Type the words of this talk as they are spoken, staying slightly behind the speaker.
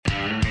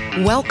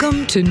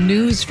Welcome to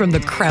News from the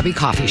Krabby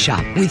Coffee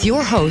Shop with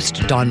your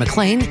host, Dawn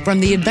McClain, from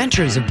the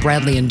adventures of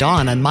Bradley and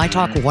Dawn on My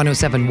Talk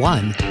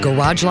 1071,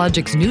 Garage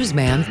Logic's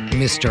newsman,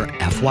 Mr.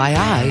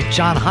 FYI,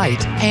 John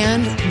Haidt,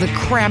 and the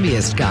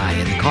crabbiest guy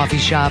in the coffee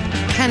shop,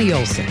 Kenny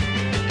Olson.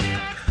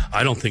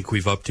 I don't think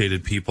we've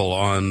updated people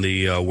on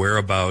the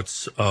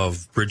whereabouts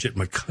of Bridget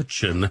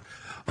McCutcheon,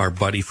 our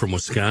buddy from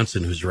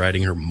Wisconsin who's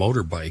riding her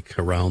motorbike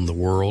around the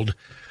world.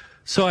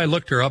 So I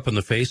looked her up on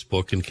the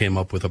Facebook and came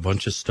up with a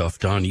bunch of stuff.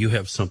 Dawn, you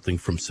have something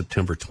from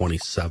September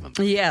 27th.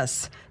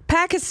 Yes.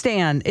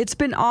 Pakistan. It's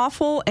been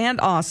awful and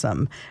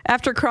awesome.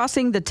 After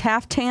crossing the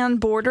Taftan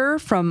border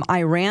from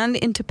Iran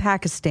into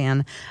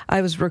Pakistan,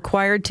 I was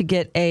required to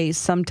get a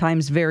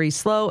sometimes very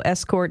slow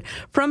escort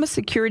from a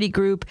security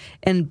group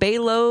in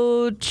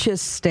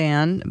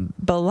Balochistan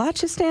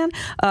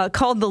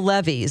called the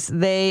Levies.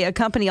 They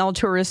accompany all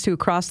tourists who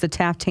cross the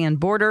Taftan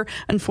border.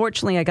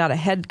 Unfortunately, I got a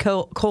head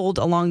cold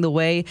along the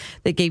way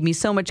that gave me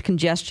so much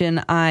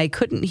congestion I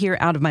couldn't hear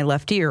out of my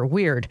left ear.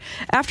 Weird.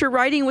 After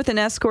riding with an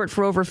escort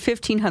for over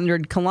 1,500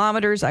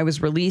 kilometers, I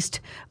was released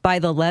by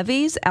the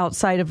Levies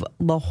outside of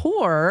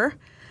Lahore,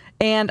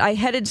 and I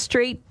headed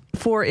straight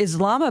for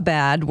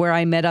Islamabad, where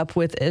I met up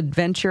with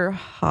Adventure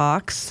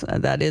Hawks,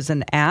 that is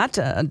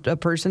a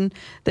person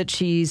that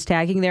she's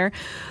tagging there,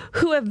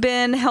 who have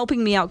been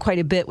helping me out quite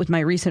a bit with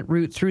my recent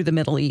route through the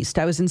Middle East.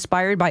 I was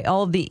inspired by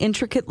all of the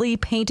intricately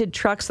painted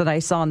trucks that I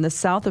saw in the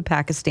south of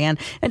Pakistan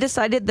and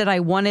decided that I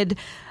wanted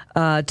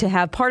to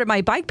have part of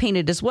my bike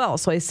painted as well.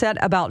 So I set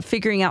about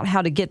figuring out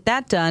how to get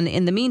that done.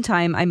 In the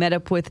meantime, I met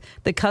up with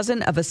the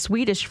cousin of a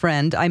Swedish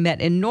friend I met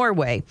in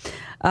Norway.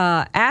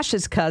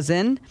 Ash's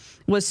cousin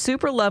was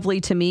super lovely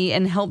to me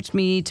and helped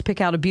me to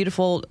pick out a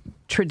beautiful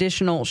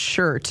traditional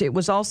shirt. It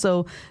was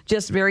also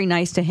just very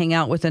nice to hang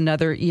out with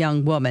another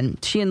young woman.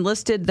 She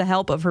enlisted the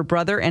help of her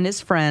brother and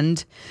his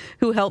friend,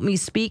 who helped me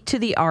speak to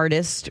the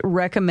artist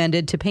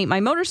recommended to paint my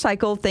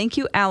motorcycle. Thank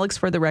you, Alex,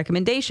 for the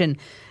recommendation.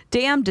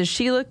 Damn, does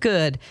she look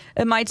good?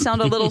 It might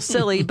sound a little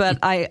silly, but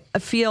I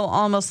feel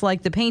almost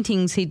like the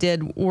paintings he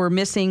did were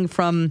missing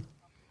from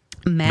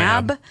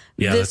Mab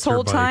this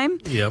whole time.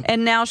 Yep.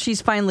 And now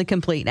she's finally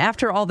complete.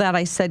 After all that,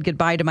 I said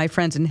goodbye to my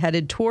friends and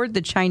headed toward the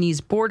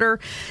Chinese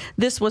border.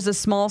 This was a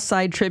small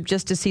side trip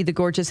just to see the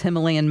gorgeous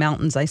Himalayan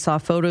mountains. I saw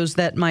photos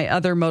that my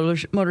other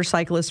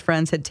motorcyclist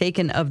friends had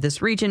taken of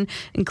this region,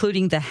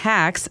 including the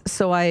Hacks.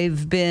 So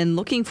I've been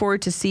looking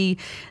forward to seeing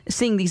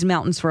these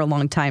mountains for a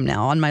long time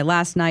now. On my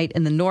last night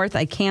in the north,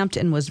 I camped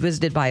and was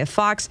visited by a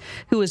fox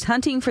who was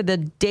hunting for the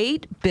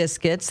date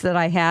biscuits that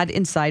I had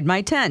inside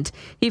my tent.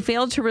 He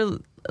failed to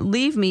relieve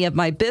me of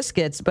my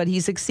biscuits, but he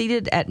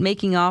succeeded at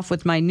making off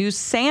with my new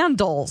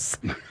sandals.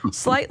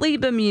 Slightly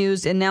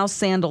bemused and now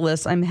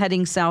sandalless, I'm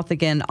heading south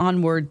again,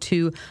 onward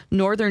to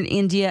northern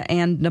India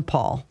and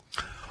Nepal.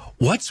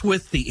 What's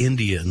with the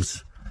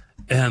Indians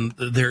and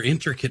their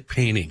intricate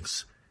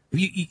paintings?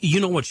 You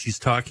know what she's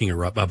talking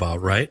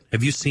about, right?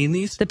 Have you seen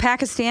these? The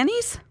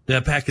Pakistanis?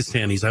 The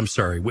Pakistanis, I'm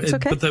sorry. It's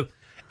okay. But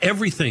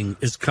everything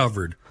is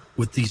covered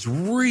with these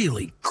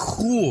really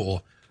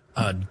cool,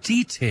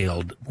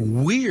 detailed,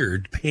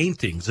 weird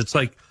paintings. It's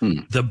like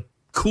the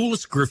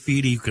coolest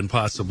graffiti you can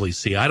possibly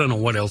see. I don't know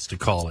what else to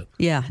call it.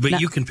 Yeah.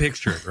 But you can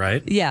picture it,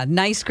 right? Yeah,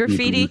 nice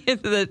graffiti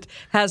that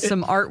has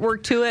some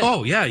artwork to it.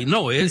 Oh, yeah.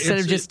 No, instead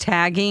of just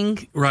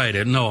tagging. Right.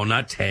 No,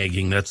 not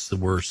tagging. That's the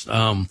worst.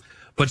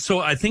 But so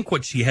I think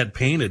what she had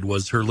painted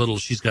was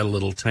she's got a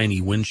little tiny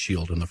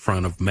windshield in the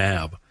front of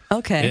Mab.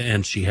 Okay.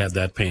 And she had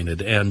that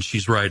painted. And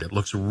she's right. It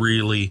looks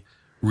really,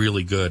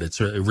 really good.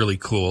 It's really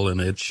cool, and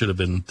it should have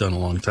been done a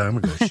long time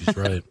ago. She's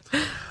right.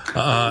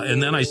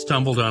 And then I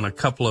stumbled on a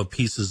couple of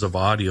pieces of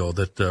audio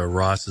that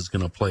Ross is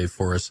going to play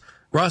for us.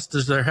 Ross,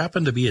 does there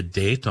happen to be a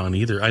date on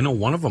either? I know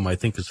one of them, I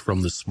think, is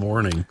from this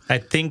morning. I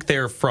think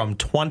they're from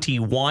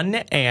 21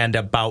 and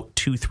about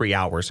 2-3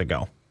 hours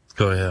ago.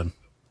 Go ahead.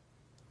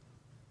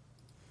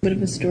 Bit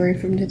of a story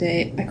from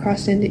today. I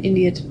crossed into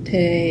India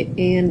today,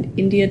 and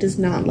India does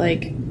not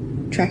like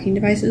tracking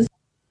devices.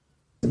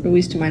 At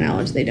least to my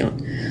knowledge, they don't.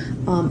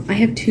 I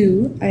have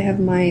two. I have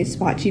my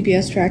Spot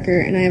GPS tracker,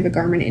 and I have a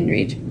Garmin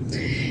InReach.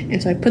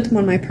 And so I put them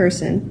on my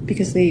person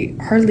because they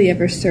hardly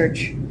ever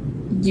search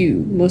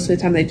you. Most of the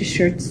time, they just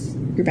search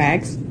your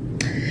bags.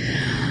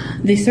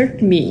 They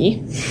searched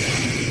me.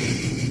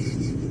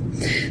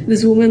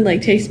 This woman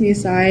takes me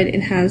aside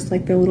and has the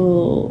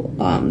little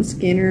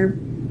scanner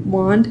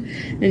wand,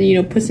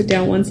 and puts it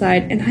down one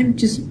side, and I'm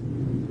just.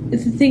 The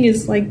thing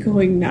is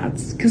going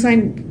nuts because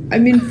I'm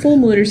in full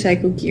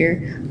motorcycle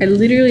gear. I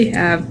literally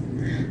have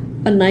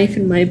a knife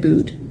in my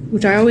boot,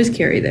 which I always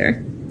carry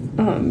there.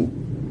 And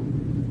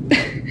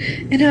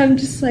I'm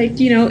just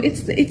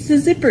it's the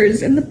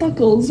zippers and the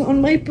buckles on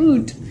my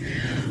boot.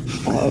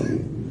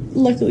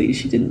 Luckily,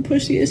 she didn't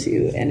push the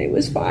issue, and it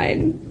was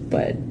fine.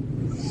 But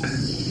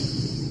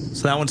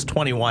so that one's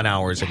 21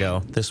 hours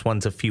ago. This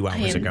one's a few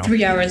hours ago.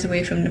 3 hours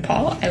away from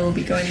Nepal. I will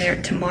be going there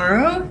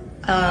tomorrow.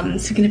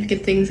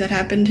 Significant things that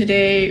happened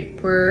today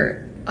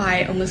were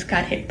I almost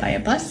got hit by a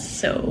bus,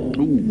 so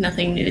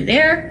nothing new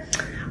there.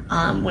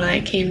 When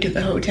I came to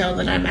the hotel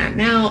that I'm at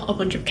now, a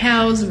bunch of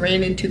cows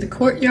ran into the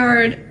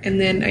courtyard,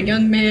 and then a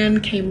young man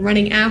came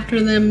running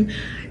after them,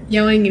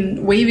 yelling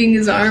and waving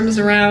his arms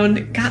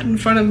around, got in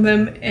front of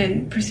them,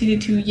 and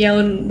proceeded to yell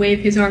and wave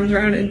his arms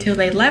around until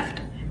they left.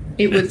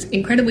 It was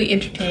incredibly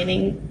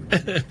entertaining,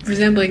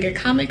 resembling a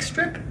comic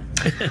strip.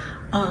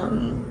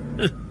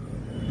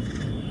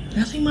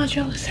 Nothing much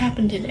else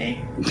happened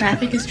today.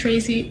 Traffic is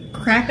Traffic.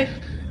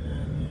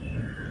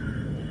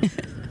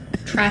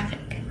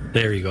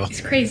 There you go.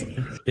 It's crazy.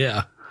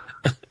 Yeah.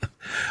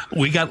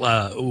 we got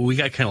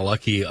kind of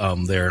lucky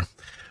there,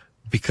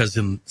 because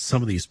in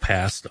some of these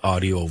past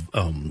audio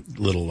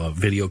little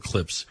video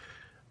clips,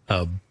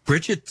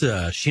 Bridget,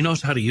 she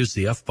knows how to use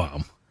the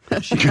F-bomb.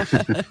 And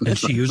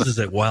she uses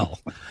it well.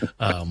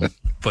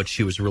 But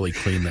she was really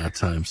clean that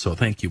time. So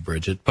thank you,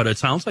 Bridget. But it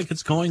sounds like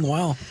it's going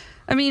well.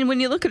 I mean, when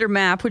you look at her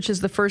map, which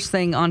is the first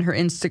thing on her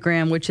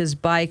Instagram, which is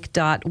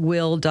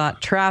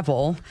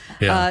bike.will.travel,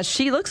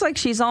 she looks like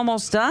she's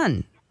almost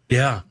done.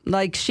 Yeah.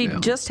 Like she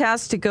just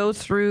has to go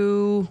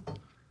through,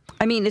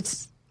 I mean,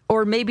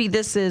 or maybe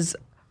this is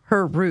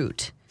her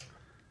route.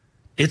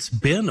 It's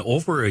been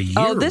over a year,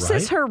 Oh, this right?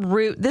 is her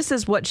route. This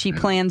is what she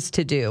plans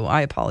to do.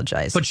 I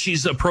apologize. But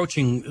she's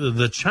approaching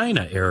the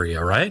China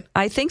area, right?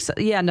 I think so.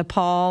 Yeah,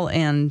 Nepal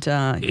and,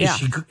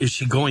 Is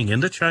she going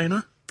into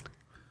China?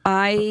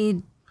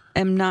 I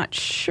am not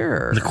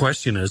sure. The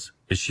question is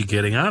she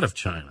getting out of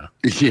China?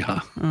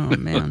 Yeah. Oh,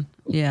 man.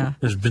 Yeah.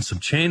 There's been some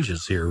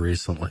changes here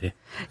recently.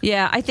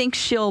 Yeah, I think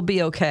she'll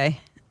be okay.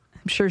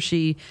 I'm sure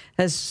she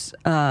has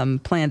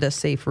planned a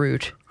safe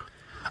route.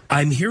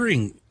 I'm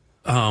hearing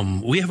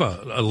we have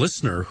a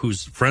listener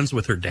who's friends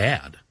with her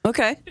dad.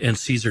 Okay. And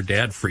sees her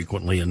dad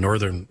frequently in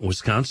northern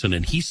Wisconsin.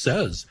 And he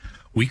says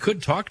we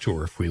could talk to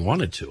her if we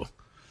wanted to.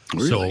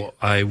 Really? So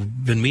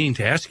I've been meaning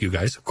to ask you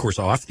guys, of course,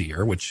 off the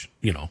air, which,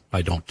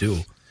 I don't do.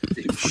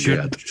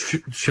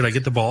 Should I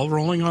get the ball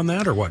rolling on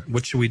that, or what?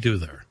 What should we do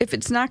there? If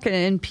it's not going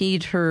to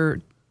impede her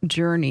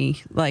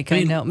journey, I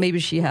know maybe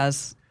she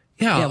has.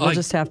 Yeah, we'll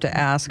just have to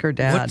ask her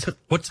dad.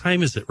 What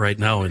time is it right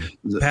now in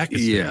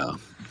Pakistan? Yeah.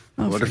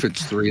 What if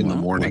it's 3 in the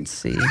morning? Let's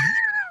see.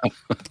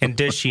 And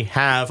does she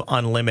have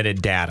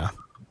unlimited data?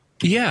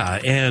 Yeah,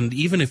 and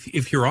even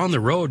if you're on the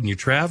road and you're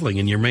traveling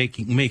and you're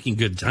making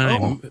good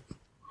time,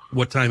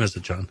 what time is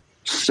it, John?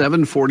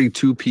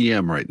 7:42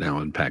 p.m. right now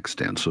in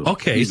Pakistan. So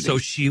so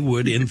she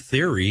would, in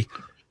theory,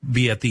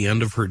 be at the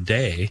end of her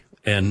day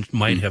and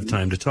might have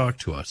time to talk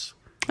to us.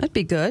 That'd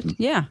be good.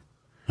 Yeah.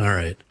 All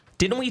right.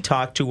 Didn't we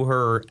talk to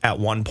her at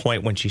one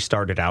point when she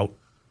started out?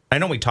 I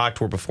know we talked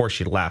to her before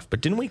she left, but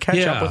didn't we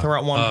catch up with her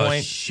at one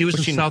point? She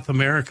was in South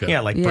America.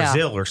 Yeah,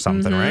 Brazil or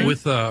something, right?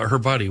 With her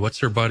buddy. What's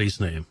her buddy's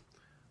name?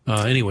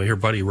 Anyway, her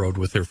buddy rode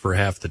with her for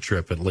half the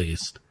trip at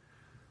least.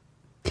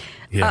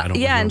 Yeah, I don't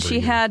remember and she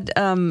had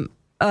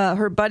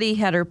her buddy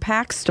had her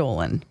pack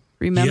stolen.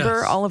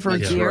 Remember all of her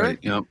gear? Right.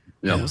 Yep.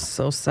 It was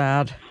so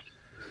sad.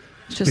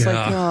 It's just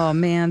like, oh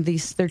man,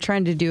 they're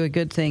trying to do a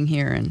good thing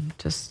here, and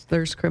just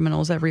there's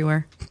criminals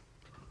everywhere.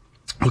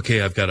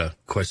 Okay, I've got a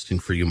question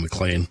for you,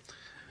 McLean.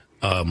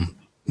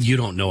 You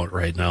don't know it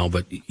right now,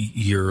 but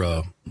you're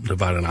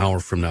about an hour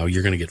from now,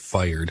 you're going to get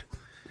fired.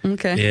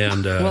 Okay.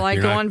 And I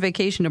go on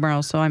vacation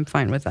tomorrow, so I'm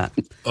fine with that.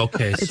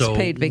 Okay, it's so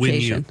paid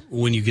vacation.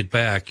 When you get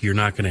back, you're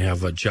not going to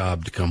have a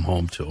job to come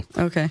home to.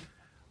 Okay.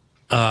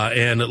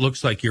 And it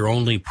looks like your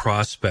only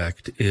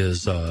prospect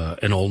is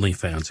an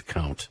OnlyFans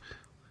account.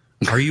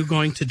 Are you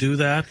going to do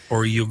that, or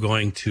are you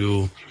going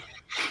to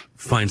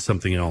find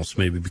something else,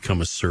 maybe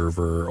become a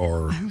server,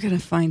 or... I'm going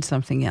to find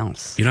something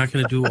else. You're not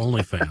going to do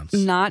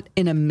OnlyFans? Not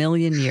in a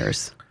million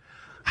years.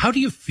 How do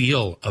you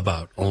feel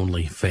about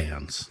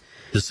OnlyFans,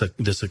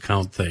 this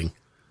account thing?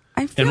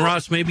 And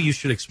Ross, maybe you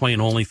should explain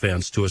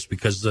OnlyFans to us,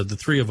 because the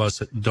three of us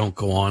that don't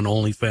go on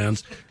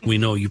OnlyFans, we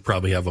know you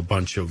probably have a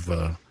bunch of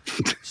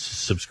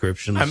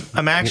subscriptions.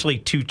 I'm actually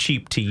too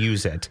cheap to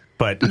use it.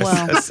 But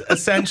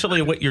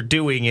essentially what you're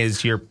doing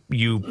is you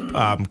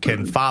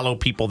can follow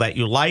people that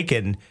you like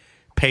and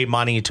pay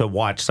money to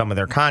watch some of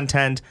their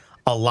content.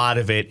 A lot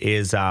of it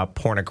is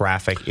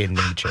pornographic in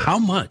nature. How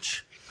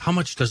much? How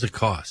much does it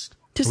cost?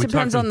 Just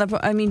depends on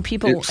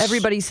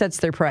everybody sets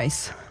their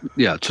price.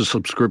 Yeah, it's a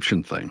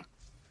subscription thing.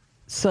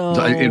 So,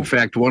 in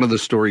fact, one of the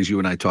stories you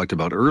and I talked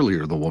about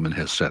earlier, the woman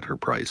has set her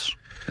price.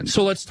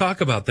 So let's talk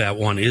about that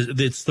one.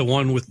 It's the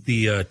one with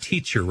the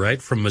teacher,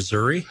 right, from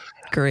Missouri?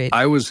 Great.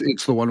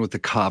 It's the one with the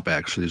cop,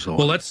 actually. So.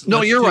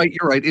 Well, you're right.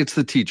 You're right. It's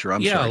the teacher.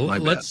 I'm sorry. My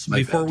bad.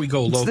 Before we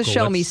go local. It's the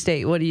show me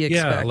state. What do you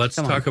expect? Yeah, let's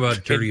talk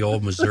about dirty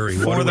old Missouri.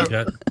 What do we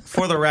got?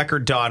 For the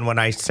record, Dawn, when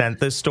I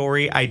sent this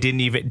story, I didn't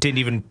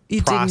even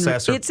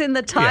process it. It's in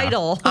the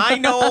title. Yeah. I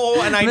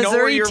know, and I know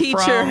where you're teacher.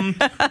 from,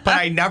 but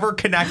I never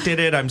connected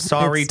it. I'm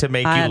sorry to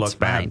make you look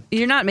bad.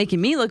 You're not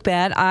making me look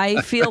bad. I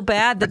feel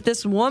bad that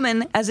this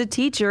woman, as a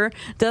teacher,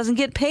 doesn't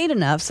get paid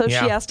enough, so she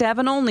has to have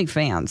an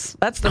OnlyFans.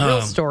 That's the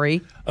real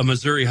story. A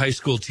Missouri high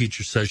school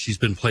teacher says she's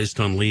been placed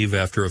on leave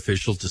after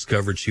officials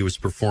discovered she was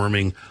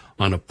performing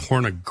on a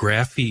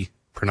pornography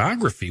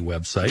pornography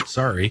website.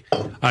 Sorry,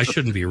 I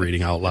shouldn't be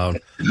reading out loud.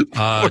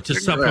 To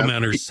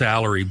supplement her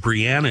salary,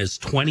 Brianna is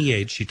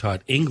 28. She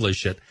taught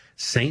English at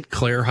St.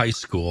 Clair High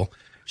School.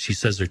 She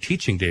says her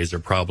teaching days are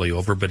probably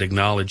over, but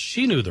acknowledged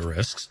she knew the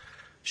risks.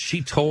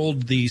 She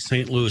told the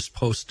St. Louis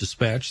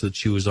Post-Dispatch that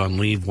she was on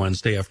leave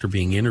Wednesday after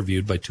being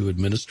interviewed by 2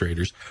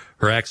 administrators.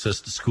 Her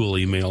access to school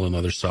email and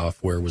other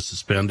software was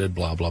suspended,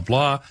 blah, blah,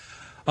 blah.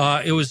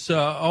 It was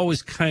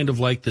always kind of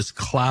like this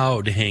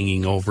cloud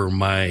hanging over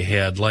my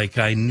head, like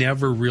I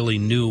never really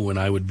knew when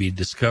I would be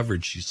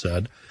discovered, she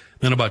said.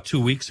 Then about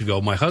 2 weeks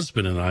ago, my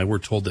husband and I were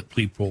told that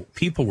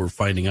people were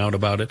finding out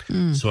about it,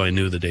 so I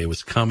knew the day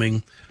was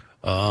coming.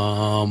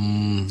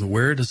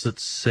 Where does it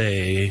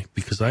say?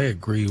 Because I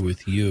agree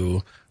with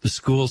you. The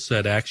school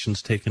said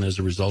actions taken as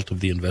a result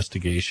of the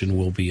investigation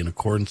will be in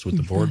accordance with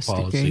the board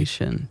policy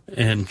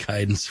and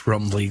guidance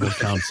from legal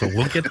counsel.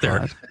 We'll get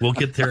there. We'll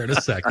get there in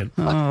a second.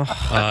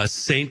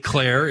 St.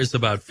 Clair is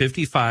about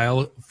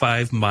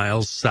 55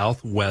 miles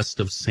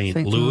southwest of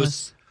St.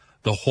 Louis.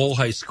 The whole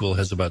high school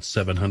has about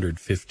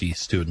 750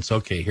 students.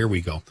 Okay, here we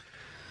go.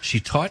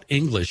 She taught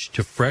English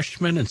to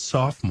freshmen and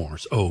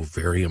sophomores. Oh,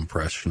 very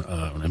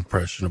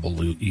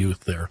impressionable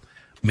youth there.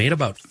 Made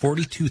about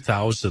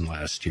 $42,000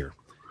 last year.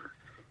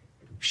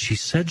 She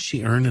said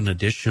she earned an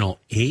additional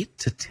 $8,000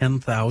 to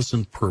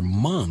 $10,000 per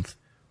month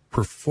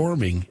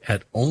performing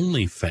at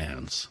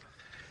OnlyFans.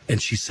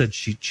 And she said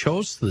she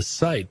chose the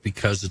site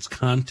because its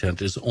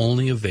content is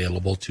only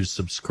available to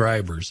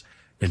subscribers,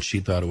 and she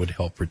thought it would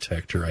help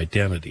protect her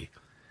identity.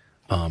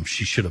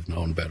 She should have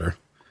known better.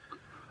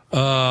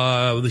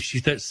 She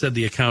said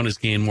the account has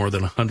gained more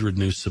than 100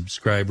 new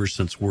subscribers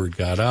since word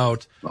got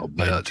out.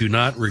 I do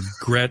not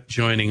regret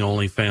joining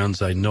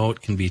OnlyFans. I know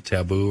it can be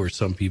taboo, or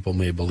some people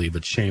may believe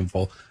it's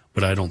shameful,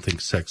 but I don't think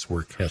sex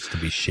work has to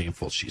be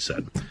shameful, she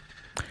said.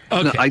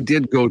 Okay.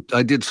 No,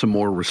 I did some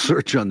more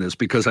research on this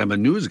because I'm a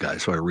news guy,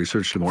 so I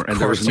researched more. And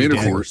there was an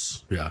interview.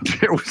 Yeah.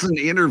 There was an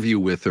interview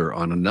with her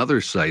on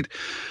another site.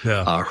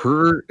 Yeah.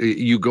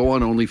 You go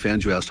on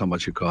OnlyFans. You asked how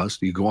much it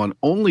costs. You go on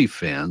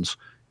OnlyFans,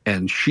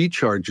 and she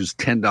charges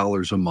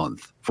 $10 a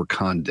month for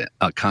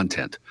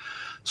content.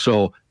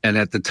 So, and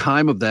at the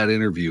time of that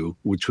interview,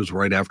 which was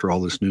right after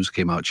all this news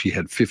came out, she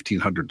had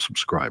 1,500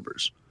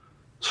 subscribers.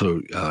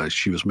 So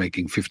she was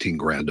making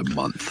 $15,000 a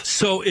month.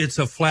 So it's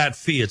a flat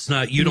fee. It's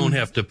not, you don't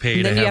have to pay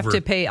and to then have you have her,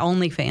 to pay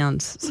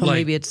OnlyFans. So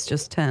maybe it's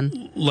just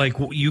 10. Like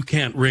you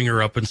can't ring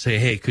her up and say,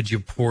 hey, could you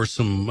pour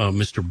some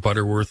Mr.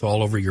 Butterworth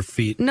all over your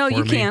feet? No,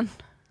 you can.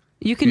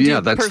 You can do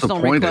that's personal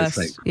the point, requests.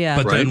 I think.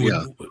 Yeah. But then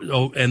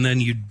and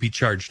then you'd be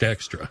charged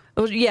extra.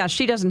 Oh, yeah,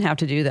 she doesn't have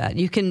to do that.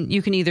 You can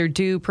either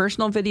do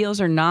personal videos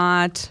or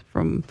not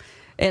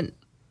and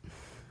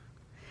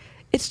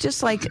it's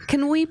just like,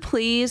 can we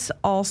please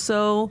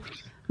also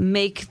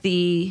make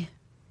the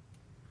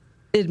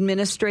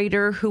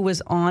administrator who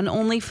was on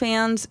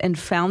OnlyFans and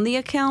found the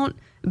account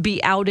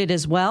be outed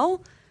as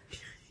well?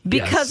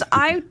 Because yes.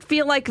 I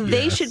feel like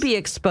they should be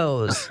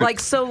exposed. Like,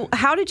 so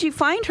how did you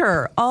find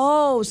her?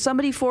 Oh,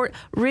 somebody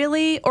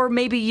really? Or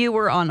maybe you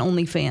were on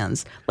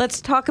OnlyFans.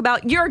 Let's talk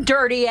about your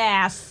dirty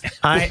ass.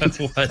 I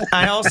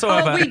also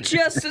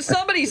have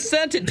somebody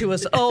sent it to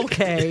us.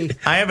 Okay.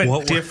 I have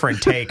a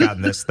different take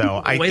on this,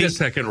 though. Wait a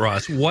second,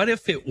 Ross. What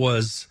if it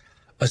was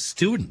a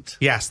student?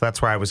 Yes,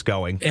 that's where I was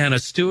going. And a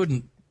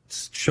student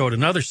showed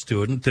another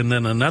student, and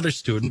then another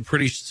student.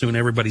 Pretty soon,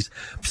 everybody's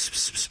pss,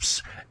 pss, pss,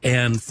 pss.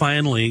 And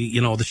finally,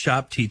 the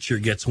shop teacher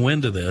gets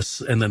wind of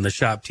this, and then the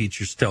shop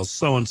teacher tells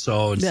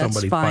so-and-so, and that's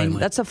somebody fine. finally...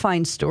 That's a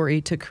fine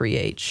story to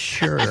create,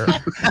 sure.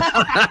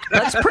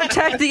 Let's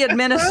protect the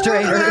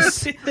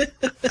administrators.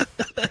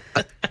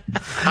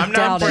 I'm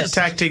not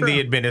protecting the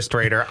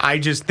administrator. I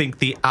just think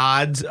the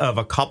odds of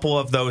a couple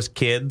of those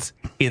kids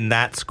in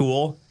that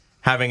school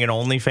having an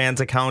OnlyFans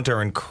account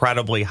are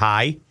incredibly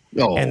high.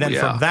 Oh, and then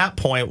from that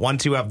point,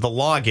 once you have the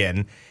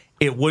login,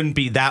 it wouldn't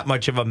be that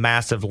much of a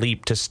massive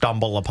leap to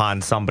stumble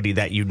upon somebody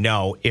that you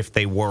know if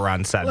they were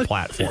on said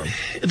platform.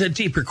 The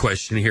deeper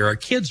question here, are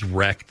kids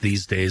wrecked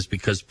these days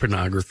because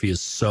pornography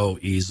is so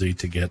easy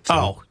to get to?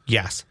 Oh,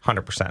 yes,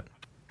 100%.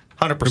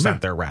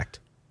 100% they're wrecked.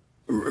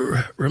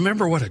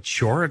 Remember what a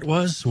chore it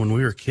was when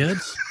we were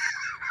kids?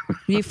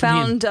 You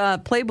found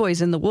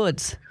Playboys in the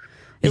woods.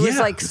 It was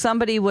like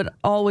somebody would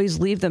always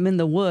leave them in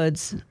the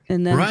woods,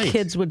 and then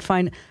kids would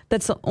find.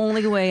 That's the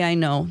only way I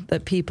know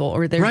that people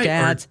or their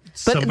dads.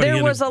 But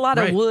there was a lot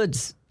of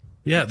woods.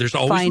 Yeah, there's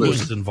always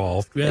woods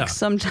involved. Yeah, like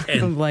some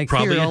type of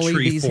probably here, a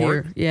tree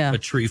fort. Here. Yeah, a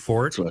tree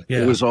fort. So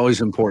it was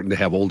always important to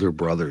have older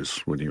brothers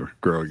when you were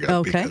growing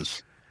up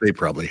because they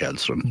probably had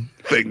some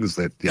things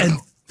that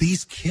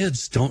these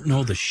kids don't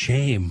know the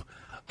shame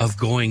of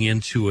going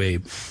into a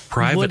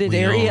privately wooded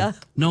area.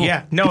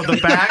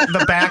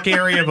 The back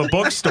area of a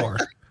bookstore.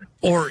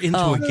 Or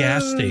into a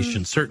gas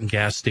station. Certain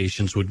gas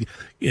stations would,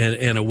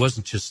 and it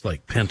wasn't just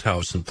like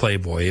Penthouse and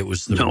Playboy. It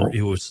was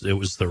it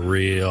was the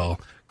real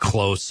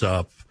close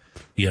up,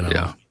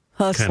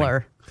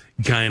 hustler,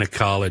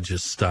 gynecologist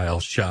style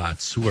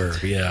shots. Where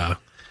and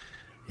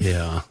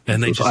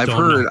they just I've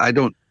heard.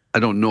 I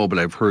don't know, but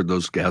I've heard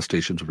those gas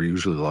stations were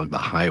usually along the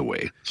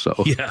highway. So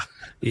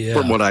yeah.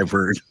 From what I've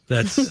heard,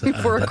 that's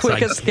for a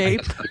quick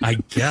escape. I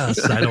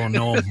guess I don't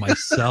know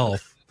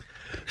myself.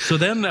 So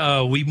then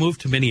we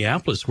moved to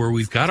Minneapolis, where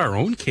we've got our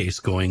own case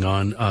going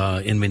on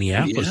in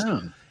Minneapolis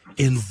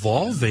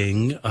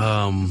involving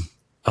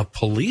a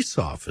police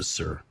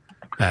officer,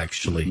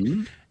 actually.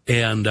 Mm-hmm.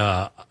 And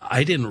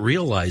I didn't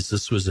realize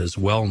this was as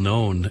well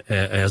known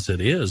as it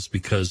is,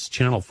 because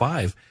Channel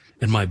 5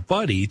 and my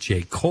buddy,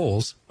 Jay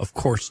Coles, of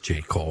course,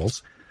 Jay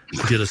Coles,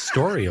 did a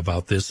story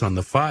about this on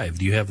the 5.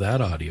 Do you have that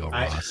audio,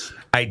 Ross?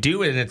 I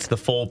do, and it's the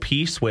full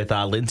piece with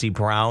Lindsey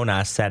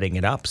Brown setting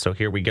it up. So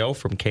here we go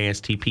from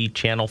KSTP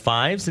Channel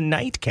 5's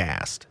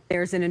Nightcast.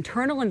 There's an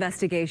internal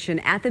investigation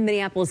at the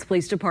Minneapolis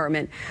Police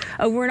Department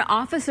over an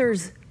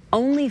officer's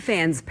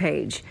OnlyFans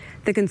page.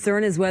 The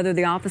concern is whether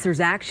the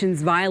officer's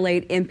actions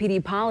violate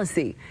MPD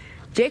policy.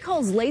 Jay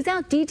Coles lays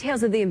out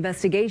details of the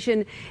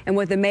investigation and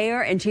what the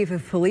mayor and chief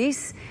of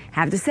police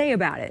have to say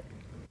about it.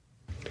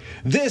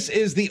 This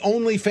is the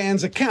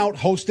OnlyFans account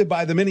hosted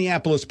by the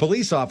Minneapolis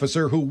police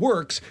officer who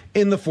works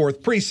in the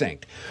 4th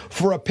Precinct.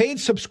 For a paid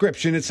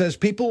subscription, it says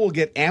people will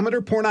get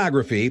amateur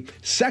pornography,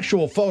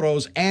 sexual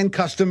photos, and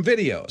custom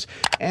videos.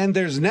 And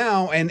there's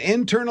now an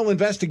internal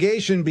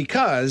investigation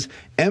because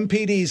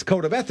MPD's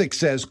Code of Ethics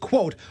says,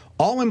 quote,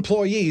 all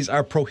employees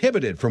are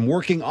prohibited from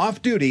working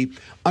off-duty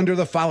under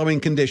the following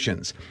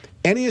conditions.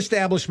 Any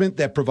establishment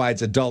that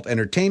provides adult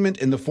entertainment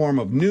in the form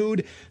of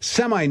nude,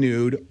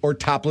 semi-nude, or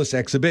topless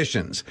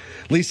exhibitions.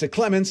 Lisa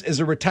Clements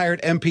is a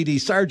retired MPD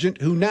sergeant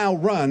who now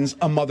runs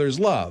A Mother's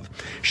Love.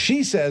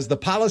 She says the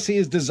policy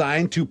is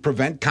designed to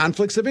prevent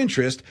conflicts of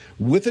interest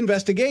with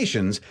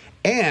investigations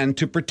and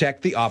to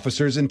protect the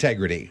officer's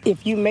integrity.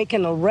 If you make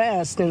an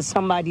arrest and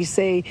somebody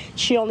say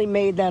she only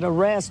made that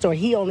arrest or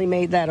he only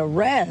made that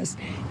arrest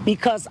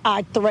because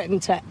I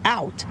threatened to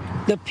out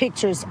the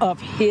pictures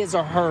of his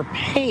or her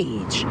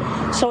page.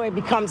 So it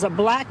becomes a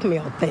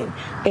blackmail thing.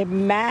 It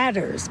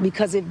matters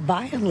because it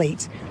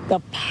violates the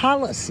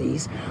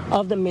policies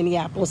of the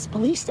Minneapolis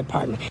Police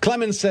Department.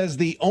 Clemens says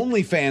the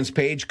OnlyFans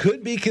page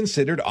could be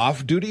considered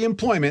off-duty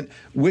employment,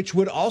 which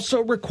would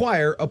also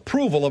require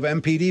approval of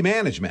MPD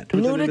management.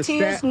 Nudity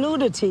is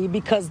nudity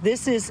because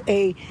this is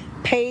a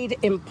paid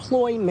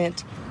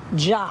employment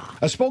job.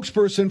 A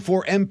spokesperson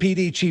for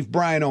MPD Chief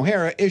Brian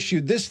O'Hara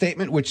issued this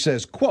statement, which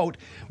says, quote,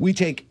 we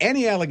take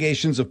any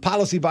allegations of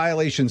policy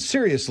violations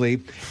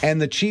seriously,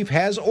 and the chief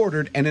has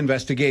ordered an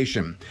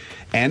investigation.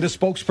 And a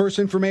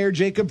spokesperson for Mayor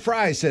Jacob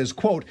Fry says,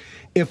 quote,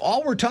 if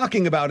all we're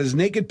talking about is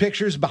naked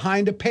pictures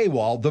behind a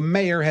paywall, the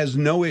mayor has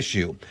no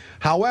issue.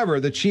 However,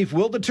 the chief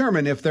will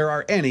determine if there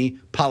are any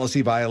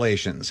policy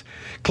violations.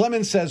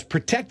 Clemens says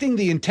protecting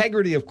the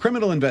integrity of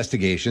criminal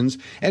investigations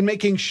and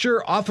making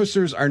sure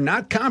officers are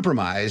not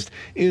compromised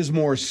is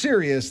more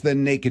serious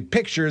than naked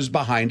pictures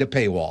behind a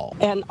paywall.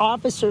 And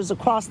officers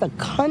across the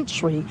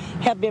country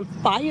have been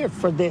fired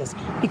for this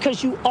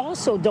because you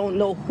also don't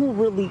know who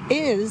really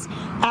is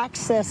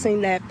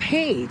accessing that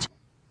page.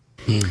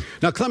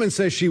 Now, Clemens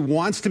says she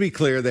wants to be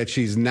clear that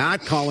she's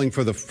not calling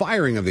for the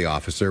firing of the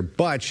officer,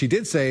 but she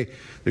did say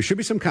there should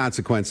be some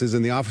consequences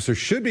and the officer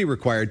should be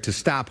required to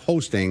stop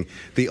hosting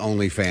the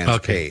OnlyFans page.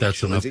 Okay,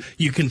 that's enough.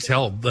 You can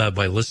tell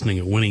by listening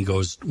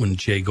to when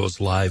Jay goes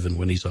live and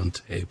when he's on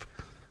tape.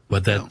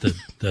 But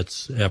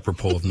that's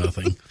apropos of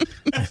nothing.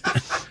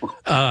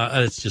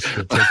 It's just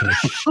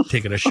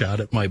taking a shot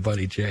at my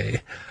buddy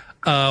Jay.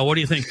 What do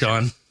you think,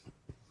 Dawn?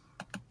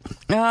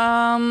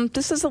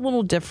 This is a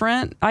little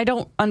different. I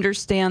don't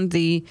understand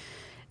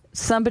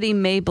somebody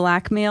may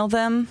blackmail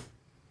them.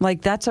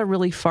 Like, that's a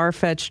really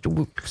far-fetched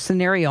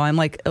scenario. I'm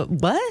like,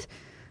 what?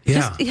 Yeah.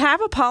 Just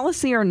have a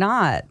policy or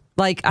not.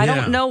 Like, I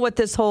don't know what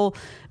this whole,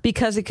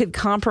 because it could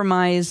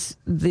compromise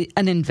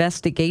an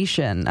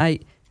investigation.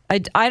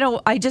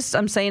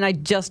 I'm saying I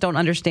just don't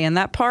understand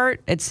that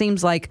part. It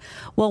seems like,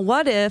 well,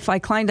 what if I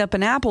climbed up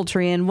an apple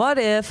tree, and what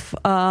if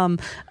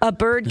a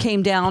bird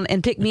came down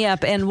and picked me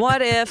up, and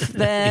what if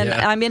then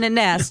I'm in a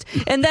nest,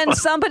 and then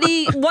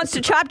somebody wants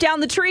to chop down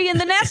the tree in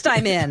the nest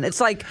I'm in?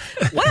 It's like,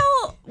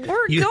 well,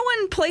 we're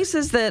going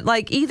places that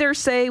like either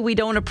say we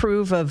don't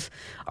approve of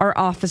our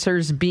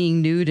officers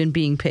being nude and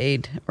being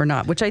paid or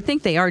not, which I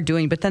think they are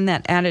doing, but then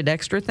that added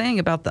extra thing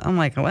about I'm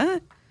like,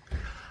 what?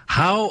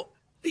 How?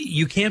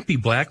 You can't be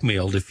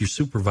blackmailed if your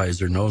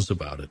supervisor knows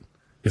about it,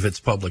 if it's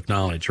public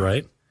knowledge,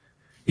 right?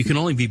 You can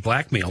only be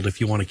blackmailed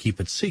if you want to keep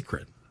it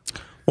secret.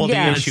 Well,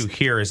 the issue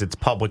here is it's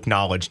public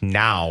knowledge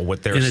now.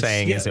 What they're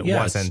saying is it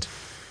wasn't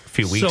a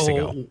few weeks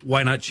ago. So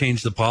why not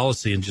change the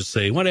policy and just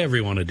say, whatever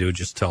you want to do,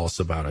 just tell us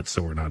about it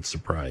so we're not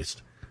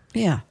surprised.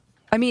 Yeah.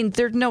 I mean,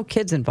 there's no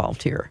kids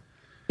involved here.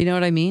 You know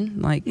what I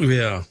mean? Like,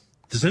 yeah.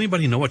 Does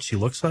anybody know what she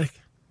looks like?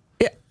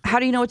 How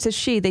do you know it's a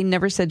she? They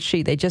never said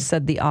she. They just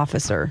said the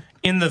officer.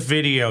 In the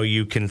video,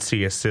 you can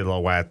see a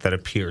silhouette that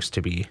appears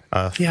to be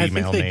a female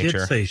nature. I think they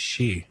did say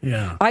she.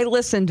 Yeah. I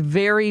listened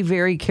very,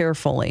 very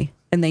carefully,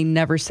 and they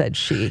never said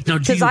she. Now,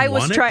 do you I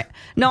was trying.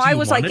 No, I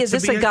was like, is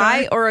this a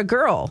guy or a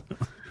girl?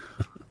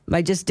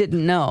 I just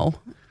didn't know.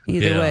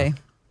 Either way.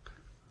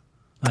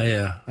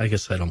 I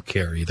guess I don't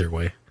care either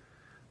way.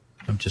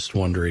 I'm just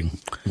wondering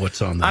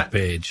what's on that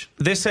page.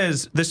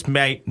 This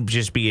might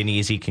just be an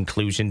easy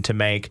conclusion to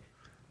make,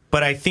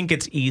 but I think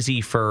it's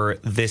easy for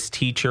this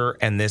teacher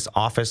and this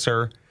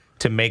officer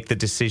to make the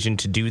decision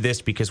to do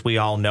this because we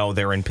all know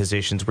they're in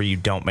positions where you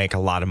don't make a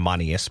lot of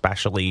money,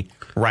 especially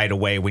right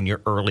away when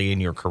you're early in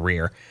your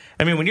career.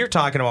 I mean, when you're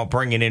talking about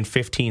bringing in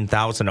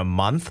 $15,000 a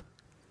month,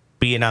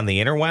 being on the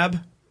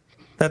interweb,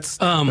 that's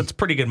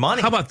pretty good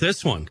money. How about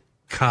this one?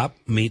 Cop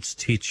meets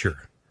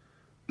teacher,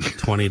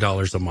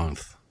 $20 a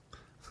month.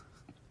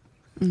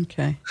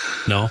 Okay.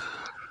 No.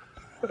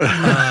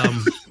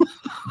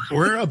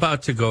 We're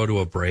about to go to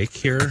a break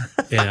here,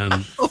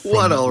 and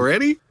what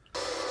already?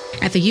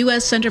 At the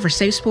U.S. Center for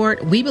Safe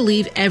Sport, we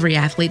believe every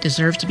athlete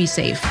deserves to be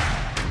safe.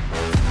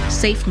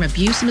 Safe from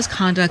abuse and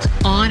misconduct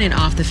on and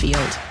off the field.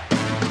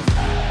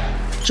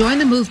 Join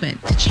the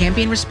movement to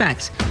champion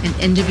respect and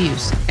end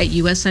abuse at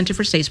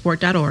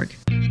uscenterforsafesport.org.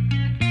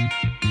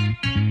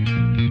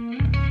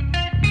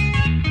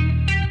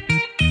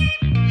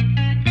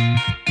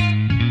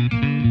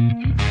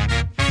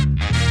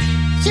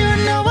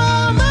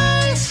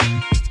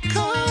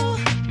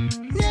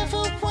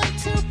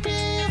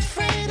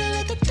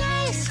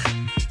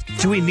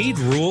 Do we need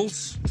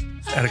rules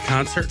at a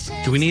concert?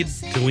 Do we need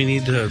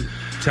to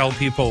tell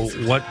people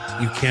what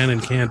you can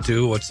and can't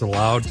do, what's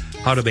allowed,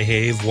 how to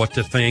behave, what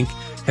to think?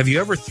 Have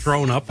you ever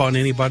thrown up on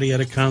anybody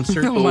at a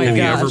concert? Oh my Have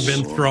gosh. you ever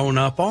been thrown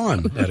up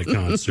on at a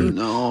concert?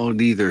 No,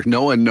 neither.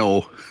 No and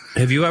no.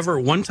 Have you ever?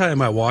 One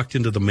time I walked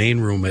into the main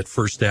room at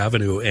First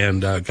Avenue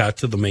and got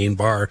to the main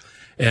bar,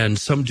 and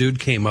some dude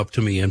came up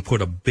to me and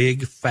put a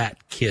big fat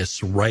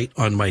kiss right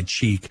on my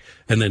cheek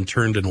and then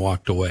turned and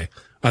walked away.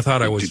 I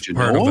thought I was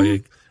part of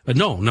a...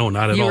 No,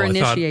 not at all. You were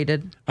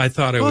initiated. I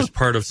thought I was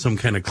part of some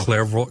kind of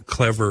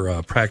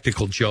clever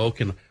practical joke,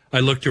 and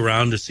I looked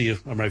around to see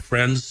if my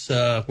friends,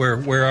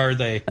 where are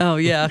they? Oh,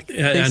 yeah.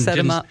 They set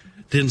him up.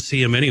 Didn't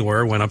see him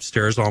anywhere. Went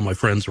upstairs. All my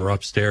friends were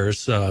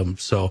upstairs.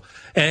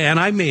 And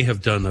I may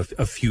have done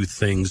a few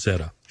things at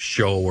a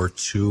show or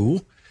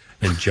two.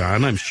 And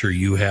John, I'm sure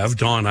you have.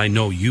 Dawn, I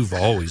know you've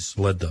always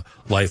led the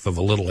life of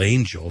a little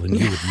angel, and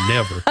you would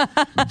never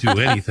do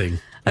anything.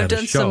 I've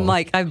done some,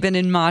 I've been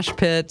in mosh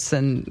pits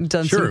and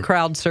done some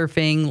crowd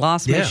surfing,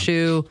 lost my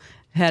shoe,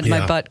 had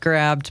my butt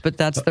grabbed, but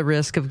that's the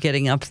risk of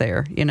getting up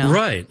there, you know?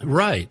 Right.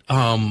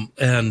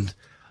 And,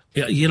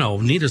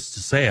 needless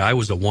to say, I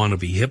was a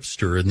wannabe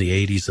hipster in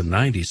the 80s and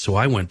 90s, so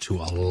I went to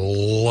a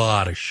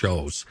lot of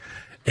shows.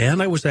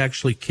 And I was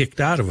actually kicked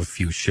out of a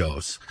few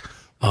shows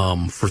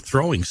for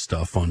throwing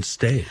stuff on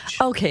stage.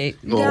 Okay,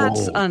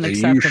 that's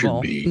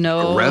unacceptable. You should be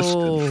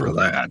arrested for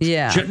that.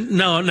 Yeah.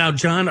 Now,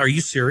 John, are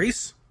you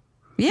serious?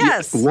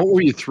 Yes. What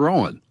were you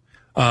throwing?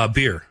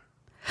 Beer.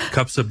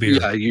 Cups of beer.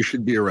 Yeah, you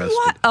should be arrested.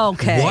 What?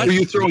 Okay. What? Were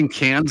you throwing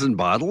cans and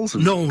bottles?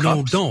 And No.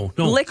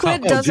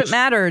 Liquid doesn't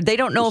matter. They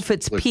don't know if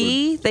it's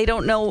pee. They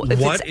don't know if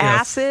it's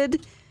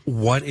acid.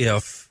 What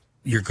if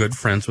you're good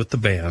friends with the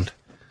band?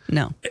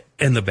 No.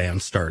 And the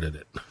band started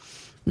it.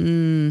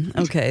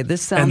 Okay,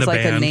 this sounds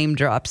like a name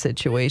drop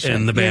situation.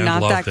 And the band You're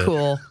not loved that it.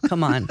 Cool.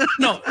 Come on.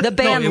 No. The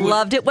band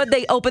loved it. When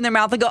they open their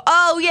mouth and go,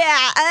 oh,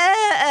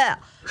 yeah.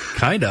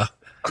 Kinda.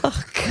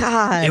 Oh,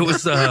 God. It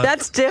was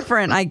that's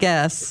different, I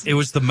guess. It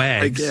was the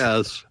Mags.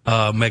 I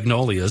guess.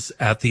 Magnolias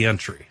at the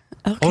entry.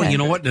 Okay. Oh, you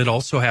know what? It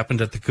also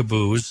happened at the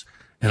Caboose,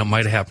 and it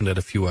might have happened at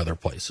a few other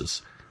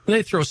places.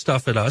 They throw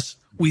stuff at us.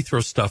 We throw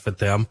stuff at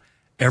them.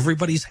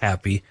 Everybody's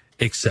happy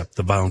except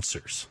the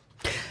bouncers.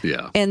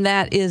 Yeah. And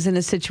that is in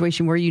a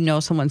situation where you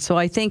know someone. So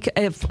I think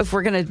if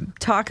we're going to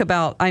talk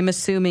about, I'm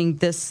assuming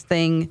this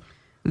thing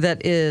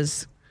that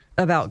is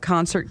about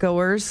concert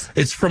goers.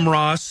 It's from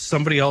Ross.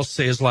 Somebody else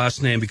say his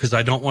last name because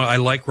I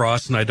like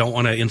Ross and I don't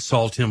want to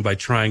insult him by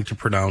trying to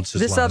pronounce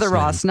his last name. This other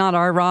Ross, not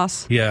our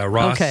Ross? Yeah,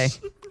 Ross. Okay.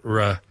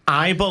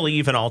 I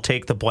believe, and I'll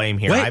take the blame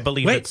here. I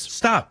believe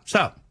Stop.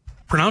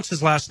 Pronounce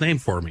his last name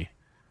for me.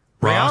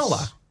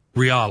 Riala.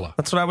 Riala.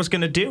 That's what I was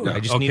going to do.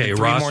 I just needed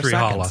 3 Ross more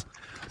Riala.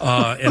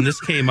 seconds. And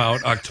this came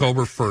out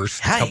October 1st,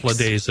 a couple of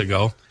days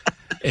ago.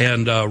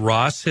 And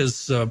Ross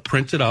has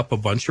printed up a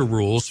bunch of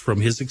rules from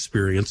his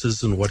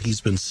experiences and what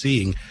he's been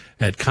seeing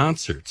at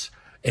concerts.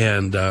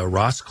 And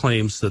Ross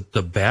claims that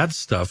the bad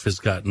stuff has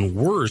gotten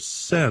worse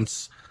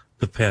since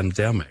the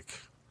pandemic.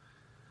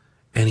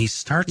 And he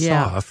starts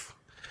off,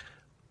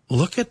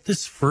 look at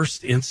this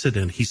first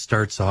incident he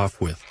starts off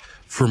with.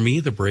 For me,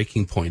 the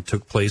breaking point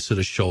took place at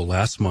a show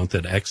last month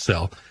at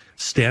XL,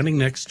 standing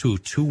next to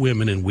 2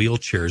 women in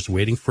wheelchairs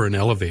waiting for an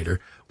elevator.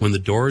 When the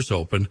doors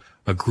opened,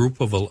 a group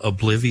of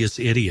oblivious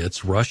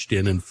idiots rushed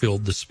in and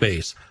filled the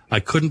space. I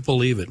couldn't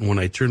believe it. And when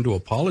I turned to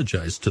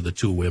apologize to the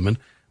 2 women,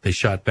 they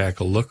shot back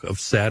a look of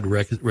sad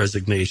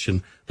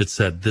resignation that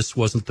said this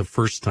wasn't the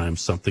first time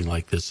something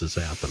like this has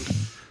happened.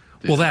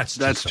 Well, that's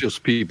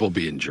just people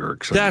being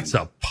jerks. That's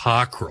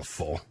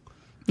apocryphal.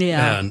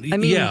 Yeah. And, I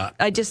mean,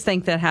 I just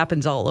think that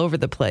happens all over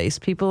the place.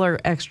 People are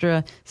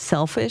extra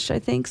selfish, I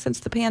think, since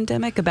the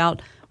pandemic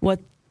about what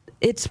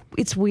it's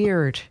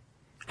weird.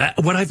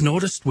 What I've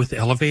noticed with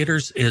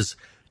elevators is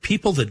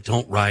people that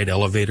don't ride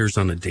elevators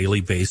on a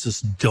daily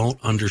basis don't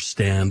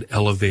understand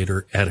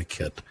elevator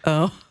etiquette.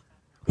 Oh.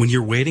 When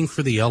you're waiting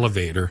for the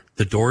elevator,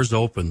 the doors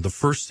open, the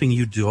first thing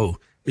you do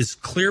is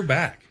clear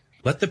back.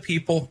 Let the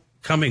people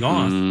coming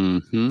off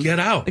get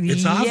out.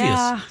 It's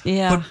obvious.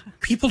 Yeah. But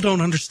people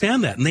don't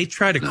understand that, and they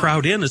try to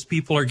crowd in as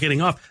people are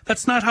getting off.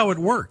 That's not how it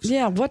works.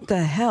 Yeah, what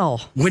the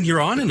hell? When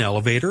you're on an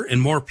elevator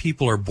and more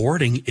people are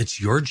boarding,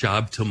 it's your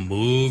job to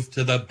move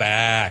to the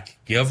back.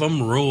 Give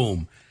them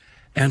room.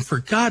 And for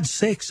God's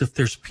sakes, if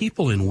there's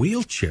people in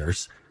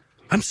wheelchairs,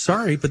 I'm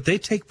sorry, but they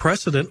take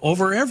precedent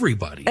over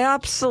everybody.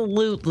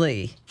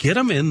 Absolutely. Get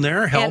them in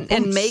there, help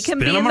them, and make them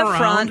be in the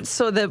front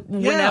so that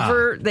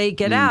whenever they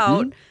get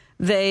out,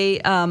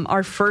 they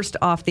are first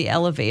off the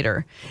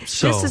elevator.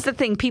 So, this is the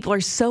thing. People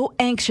are so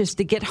anxious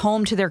to get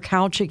home to their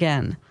couch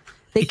again.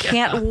 They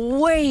can't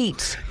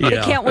wait.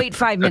 They can't wait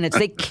 5 minutes.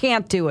 They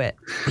can't do it.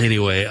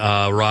 Anyway,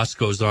 Ross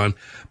goes on.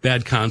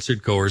 Bad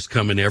concert goers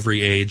come in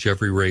every age,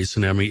 every race,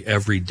 and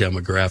every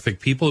demographic.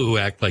 People who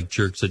act like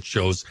jerks at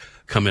shows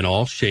come in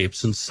all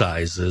shapes and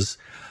sizes.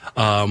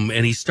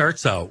 And he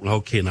starts out,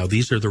 okay, now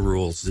these are the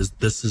rules.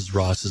 This is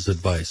Ross's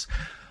advice.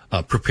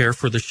 Prepare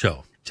for the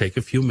show. Take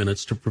a few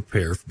minutes to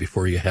prepare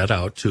before you head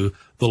out to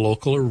the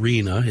local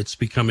arena. It's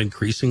become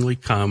increasingly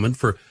common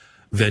for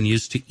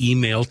venues to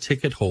email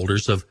ticket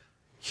holders of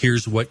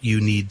here's what you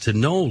need to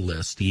know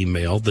list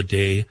email the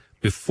day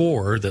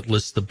before that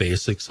lists the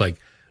basics like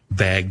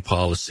bag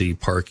policy,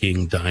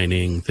 parking,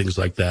 dining, things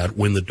like that,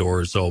 when the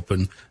doors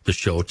open, the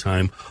show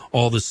time,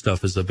 all this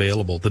stuff is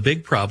available. The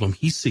big problem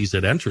he sees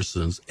at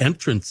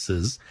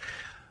entrances,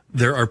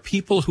 there are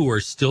people who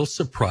are still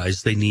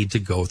surprised they need to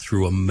go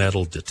through a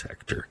metal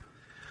detector.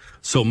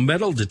 So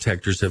metal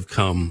detectors have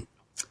come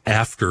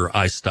after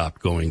I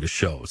stopped going to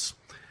shows.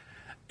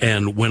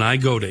 And when I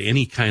go to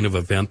any kind of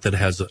event that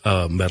has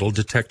a metal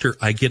detector,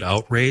 I get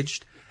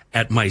outraged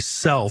at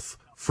myself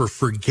for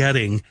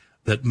forgetting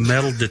that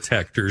metal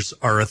detectors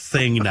are a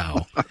thing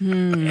now.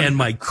 And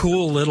my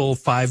cool little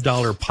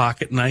 $5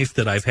 pocket knife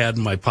that I've had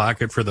in my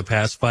pocket for the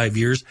past 5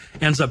 years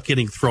ends up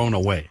getting thrown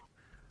away.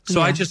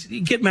 So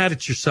you get mad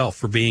at yourself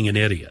for being an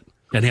idiot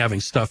and having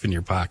stuff in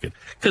your pocket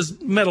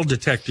because metal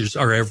detectors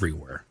are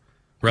everywhere,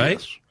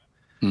 right?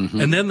 Yes.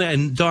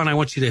 And Dawn, I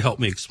want you to help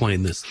me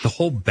explain this, the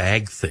whole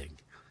bag thing.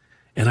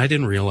 And I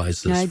didn't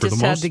realize this. I just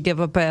had to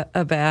give up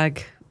a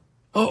bag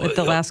at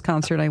the last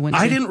concert I went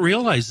to. I didn't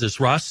realize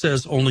this. Ross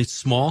says only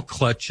small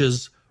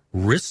clutches,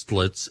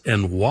 wristlets,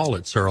 and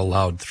wallets are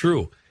allowed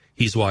through.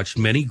 He's watched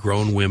many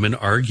grown women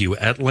argue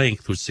at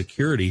length with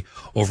security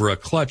over a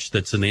clutch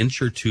that's an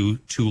inch or two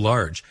too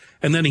large.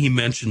 And then he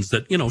mentions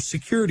that,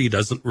 security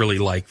doesn't really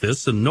like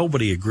this and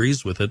nobody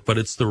agrees with it, but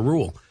it's the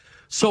rule.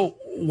 So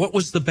what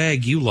was the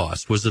bag you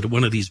lost? Was it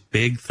one of these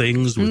big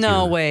things?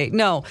 No way.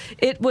 No,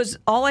 it was,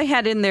 all I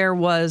had in there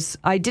was,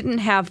 I didn't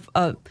have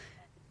a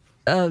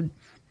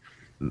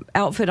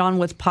outfit on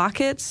with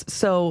pockets.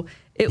 So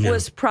it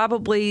was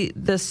probably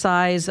the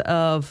size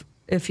of,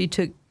 if you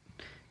took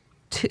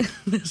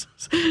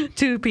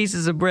two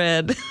pieces of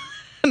bread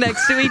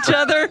next to each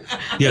other.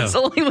 That's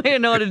the only way I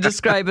know how to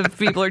describe it if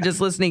people are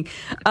just listening.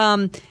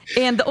 And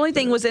the only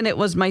thing was in it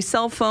was my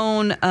cell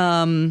phone,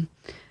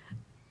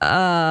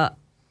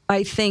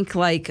 I think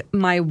like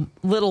my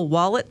little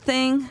wallet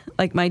thing,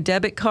 like my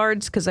debit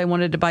cards, because I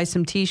wanted to buy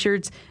some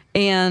T-shirts,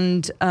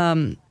 and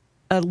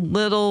a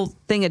little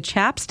thing of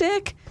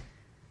chapstick.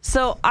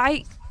 So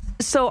I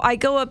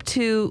go up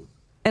to,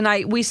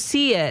 and we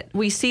see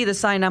the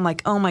sign. I'm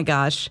like, oh my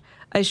gosh,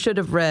 I should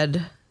have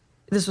read.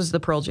 This was the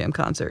Pearl Jam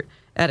concert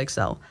at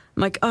Excel.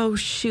 I'm like, oh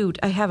shoot,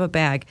 I have a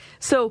bag.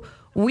 So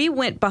we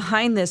went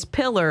behind this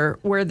pillar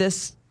where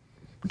this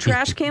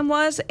trash can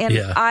was,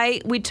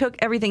 and we took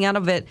everything out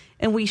of it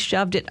and we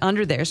shoved it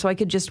under there so I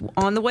could just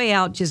on the way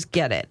out just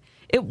get it.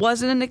 It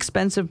wasn't an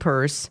expensive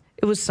purse.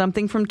 It was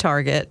something from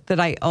Target that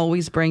I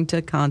always bring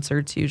to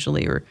concerts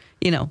usually, or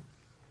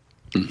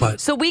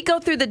But so we go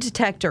through the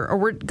detector, or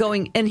we're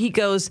going, and he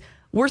goes,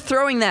 "We're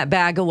throwing that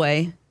bag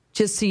away,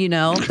 just so you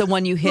know, the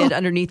one you hid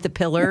underneath the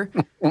pillar,"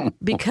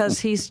 because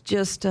he's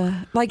just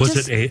like.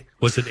 Was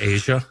it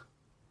Asia?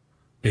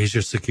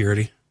 Asia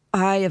security?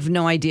 I have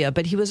no idea,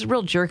 but he was a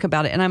real jerk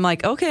about it. And I'm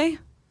like, okay.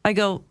 I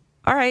go,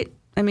 all right.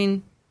 I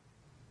mean,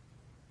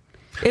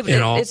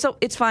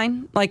 it's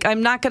fine. Like,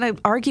 I'm not going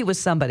to argue with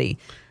somebody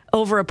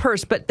over a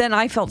purse. But then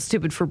I felt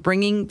stupid for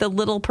bringing the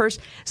little purse.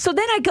 So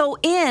then I go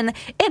in,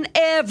 and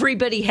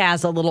everybody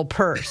has a little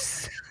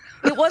purse.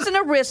 It wasn't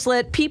a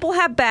wristlet. People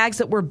have bags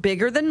that were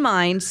bigger than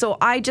mine. So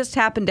I just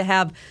happened to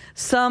have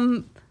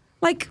some,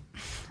 like,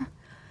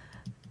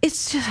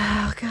 it's just,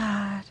 oh,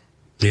 God.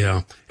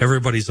 Yeah,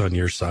 everybody's on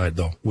your side,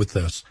 though, with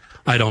this.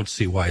 I don't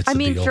see why it's a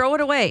deal. Throw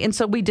it away. And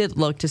so we did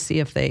look to see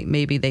if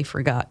maybe they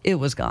forgot. It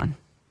was gone.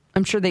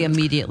 I'm sure they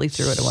immediately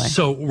threw it away.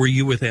 So were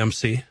you with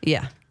MC?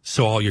 Yeah.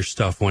 So all your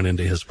stuff went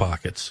into his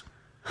pockets?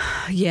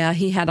 Yeah,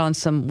 he had on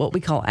some what we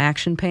call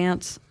action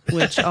pants.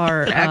 which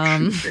are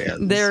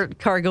they're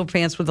cargo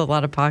pants with a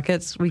lot of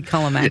pockets. We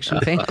call them action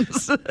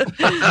pants.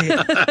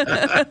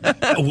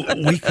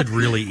 We could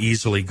really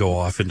easily go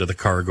off into the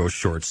cargo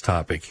shorts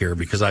topic here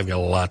because I've got a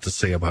lot to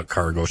say about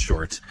cargo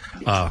shorts.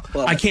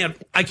 I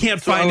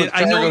can't find it.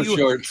 I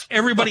know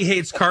everybody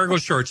hates cargo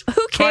shorts.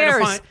 Who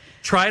cares?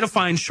 Try to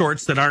find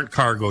shorts that aren't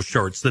cargo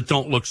shorts that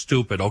don't look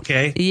stupid,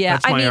 okay? Yeah.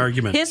 That's my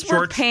argument. His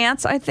were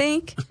pants, I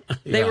think.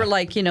 They were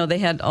like, they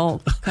had all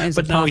kinds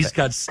of But now he's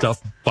got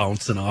stuff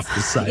bouncing off the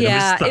side of his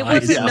thighs. It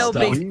wasn't no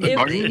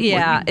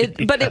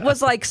big. But it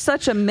was like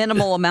such a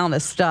minimal amount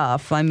of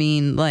stuff. I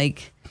mean,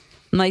 like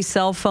my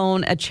cell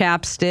phone, a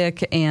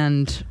chapstick,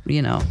 and,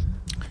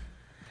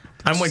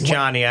 I'm with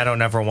Johnny. I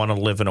don't ever want to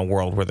live in a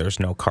world where there's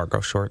no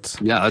cargo shorts.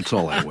 Yeah, that's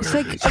all I wear. It's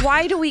like,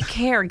 why do we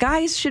care?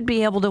 Guys should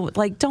be able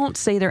to, don't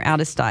say they're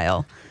out of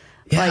style.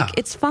 Yeah. Like,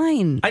 it's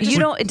fine.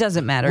 It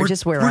doesn't matter.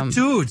 Just wear them. We're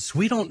dudes.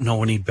 We don't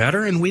know any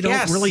better, and we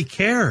don't really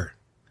care.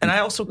 And I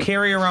also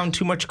carry around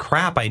too much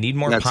crap. I need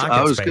more pocket space.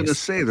 I was going to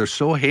say, they're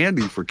so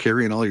handy for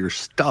carrying all your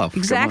stuff.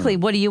 Exactly.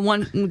 What do you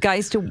want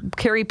guys to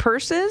carry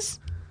purses?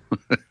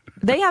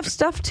 They have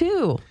stuff,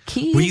 too.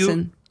 Keys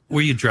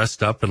Were you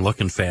dressed up and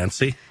looking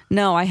fancy?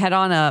 No, I had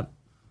on a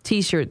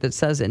T-shirt that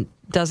says it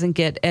doesn't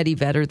get Eddie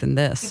better than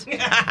this.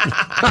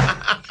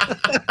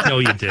 No,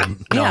 you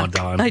didn't. No,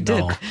 Don. I did.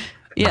 No.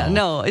 Yeah,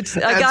 no. I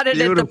got it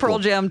at the Pearl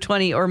Jam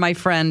 20, or my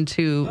friend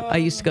who I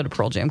used to go to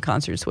Pearl Jam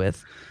concerts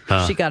with.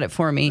 She got it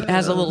for me. It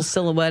has a little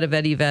silhouette of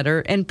Eddie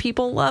Vedder, and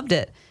people loved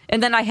it.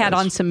 And then I had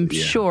on some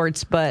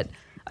shorts, but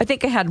I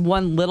think I had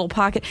one little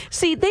pocket.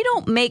 See, they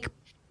don't make...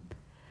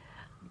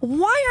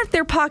 Why aren't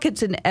there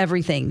pockets in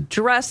everything?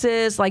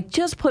 Dresses,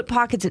 just put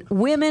pockets in.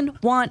 Women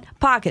want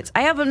pockets.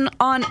 I have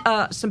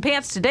on some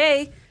pants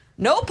today.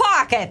 No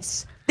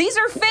pockets. These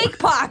are fake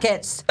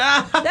pockets.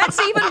 That's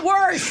even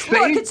worse.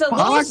 Look, it's a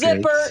little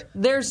zipper.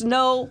 There's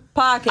no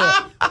pocket.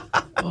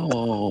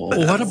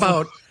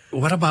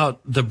 What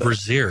about the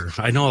brassiere?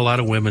 I know a lot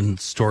of women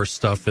store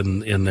stuff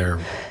in their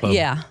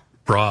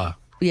bra.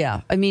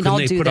 Yeah, I mean, Couldn't I'll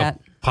they do put that.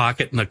 A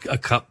pocket and a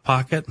cup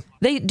pocket.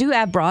 They do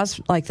have bras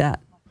like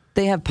that.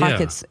 They have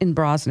pockets in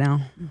bras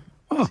now,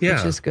 which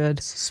is good.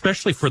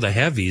 Especially for the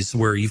heavies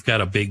where you've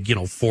got a big,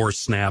 4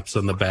 snaps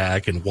on the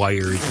back and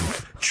wires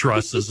and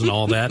trusses and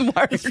all that.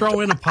 You throw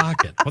in a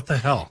pocket. What the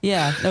hell?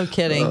 Yeah, no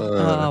kidding.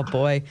 Oh,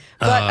 boy.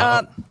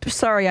 But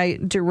sorry, I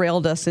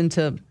derailed us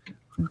into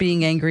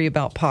being angry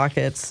about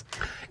pockets.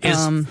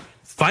 Is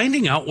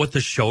finding out what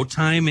the show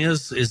time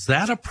is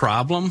that a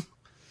problem?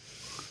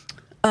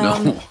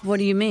 No. What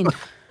do you mean?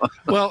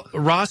 Well,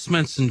 Ross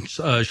mentioned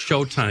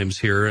show times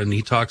here, and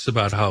he talks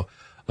about how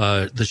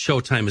the show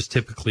time is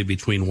typically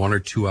between 1 or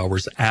 2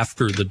 hours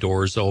after the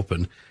doors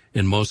open.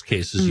 In most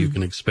cases, you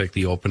can expect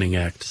the opening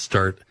act to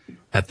start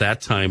at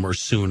that time or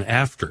soon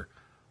after.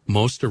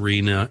 Most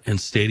arena and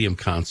stadium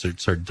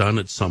concerts are done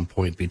at some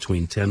point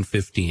between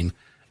 10:15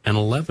 and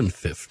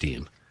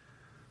 11:15.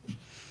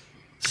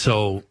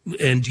 So,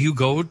 and do you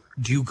go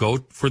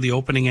for the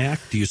opening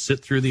act? Do you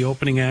sit through the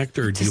opening act,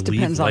 or do you leave late?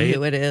 Depends on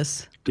who it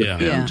is.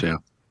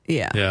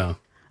 Yeah.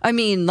 I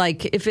mean,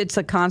 if it's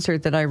a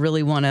concert that I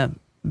really want to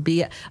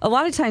be at, a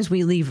lot of times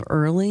we leave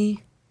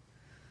early.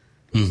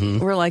 Mm-hmm.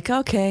 We're like,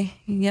 okay,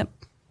 yep.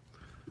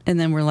 And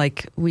then we're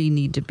like, we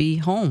need to be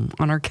home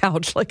on our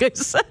couch, like I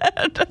said.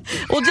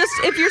 Well, just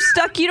if you're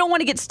stuck, you don't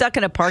want to get stuck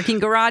in a parking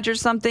garage or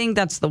something.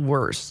 That's the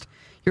worst.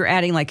 You're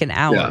adding an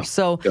hour. Yeah.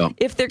 So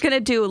if they're going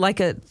to do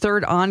a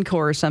third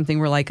encore or something,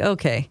 we're like,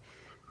 okay,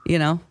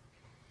 Yeah.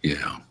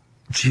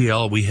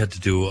 GL, we had to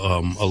do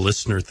a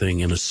listener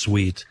thing in a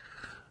suite.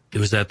 It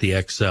was at the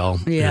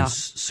XL. Yeah. And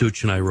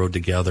Such and I rode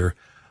together.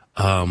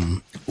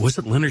 Was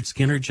it Leonard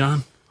Skinner,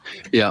 John?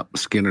 Yeah,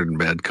 Skinner and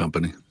Bad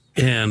Company.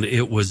 And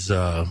it was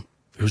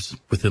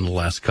within the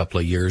last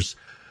couple of years.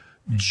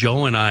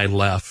 Joe and I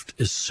left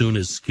as soon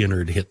as Skinner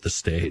had hit the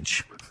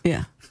stage.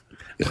 Yeah.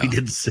 We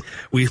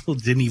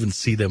didn't even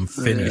see them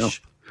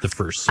finish the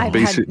first song.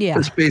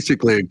 It's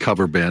basically a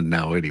cover band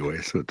now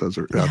anyway, so it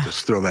doesn't. I'll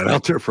just throw that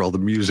out there for all the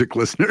music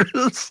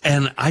listeners.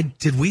 And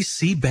did we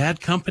see Bad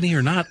Company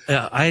or not?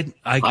 I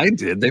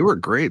did. They were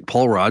great.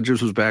 Paul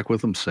Rogers was back with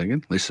them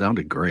singing. They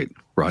sounded great.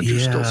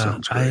 Rogers still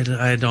sounds great.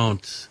 I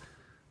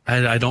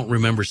don't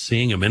remember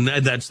seeing them, and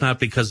that's not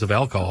because of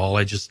alcohol.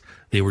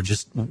 They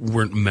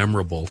weren't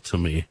memorable to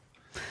me.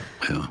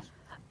 Yeah.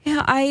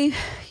 Yeah,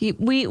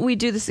 we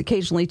do this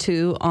occasionally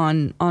too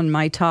on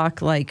My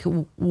Talk.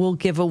 We'll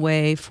give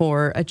away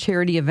for a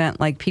charity event,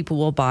 people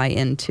will buy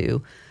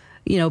into,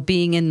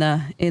 being in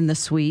the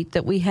suite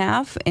that we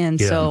have, and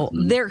so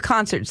they're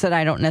concerts that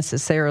I don't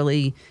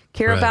necessarily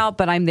care about,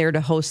 but I'm there to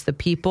host the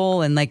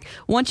people. And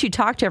once you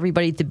talk to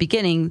everybody at the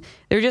beginning,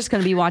 they're just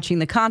going to be watching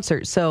the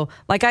concert. So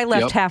I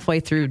left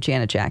halfway through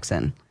Janet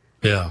Jackson.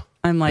 Yeah,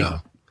 I'm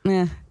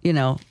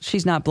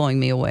she's not blowing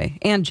me away,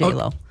 and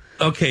J-Lo.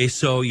 Okay,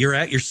 so you're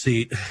at your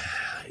seat,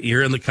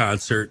 you're in the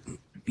concert,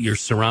 you're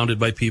surrounded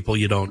by people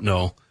you don't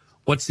know.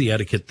 What's the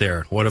etiquette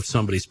there? What if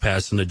somebody's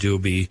passing a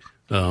doobie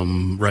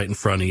right in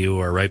front of you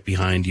or right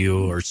behind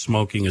you, or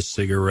smoking a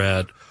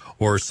cigarette,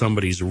 or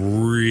somebody's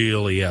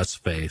really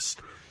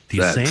S-faced? Do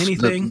you say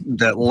anything?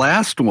 That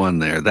last one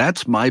there,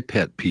 that's my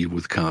pet peeve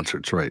with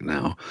concerts right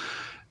now,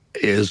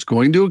 is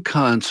going to a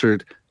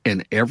concert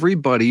and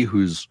everybody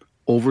who's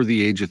over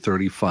the age of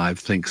 35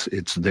 thinks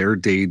it's their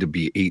day to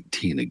be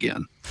 18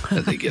 again.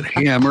 And they get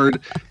hammered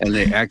and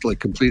they act like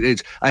complete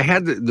age. I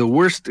had the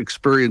worst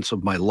experience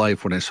of my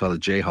life when I saw the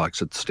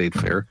Jayhawks at the State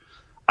Fair.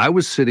 I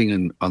was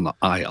sitting on the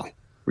aisle,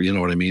 you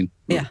know what I mean?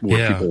 Yeah.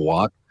 Where people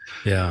walk.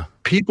 Yeah.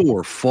 People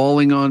were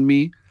falling on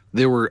me.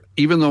 They were,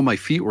 even though my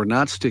feet were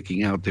not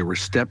sticking out, they were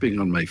stepping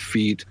on my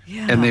feet.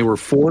 Yeah. And they were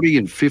 40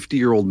 and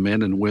 50-year-old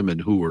men and women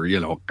who were,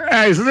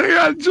 guys, they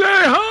got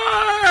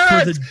Jayhawks!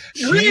 For the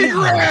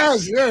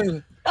Jayhawks.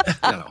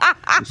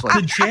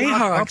 The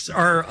Jayhawks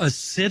are a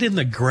sit in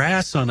the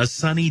grass on a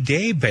sunny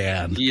day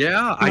band.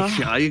 Yeah,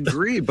 I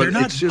agree. But they're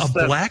not it's just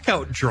a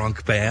blackout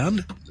drunk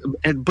band.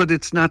 But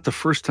it's not the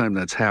first time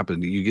that's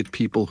happened. You get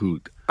people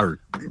who are,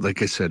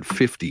 like I said,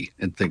 50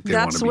 and think they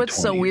want to be 20. That's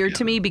what's so weird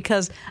to me,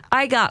 because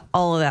I got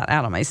all of that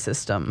out of my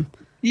system.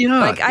 Yeah.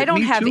 Like, I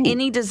don't have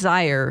any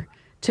desire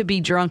to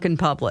be drunk in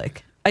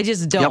public. I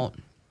just don't.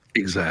 Yep.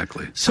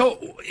 Exactly.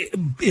 So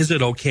is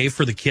it okay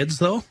for the kids,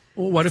 though?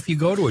 Well, what if you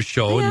go to a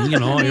show and,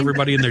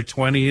 everybody in their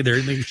 20s,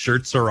 their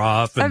shirts are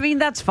off? And I mean,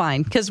 that's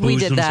fine, because we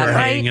did that, are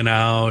right? hanging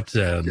out,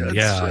 and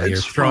you're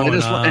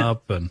throwing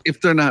up. And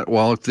if they're not,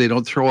 if they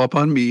don't throw up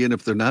on me, and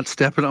if they're not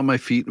stepping on my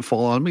feet and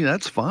fall on me,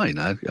 that's fine.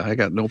 I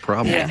got no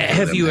problem. Yeah.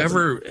 Have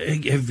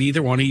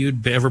either one of you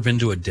ever been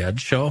to a Dead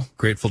show,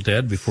 Grateful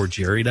Dead, before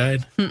Jerry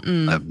died?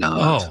 Mm-mm. I've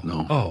not.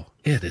 No. Oh,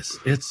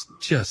 it's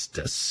just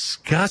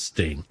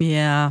disgusting.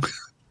 Yeah.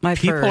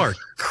 People are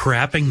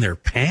crapping their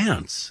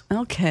pants.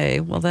 Okay,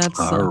 well, that's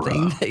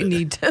something they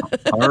need to.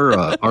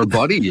 Our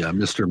buddy,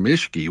 Mr.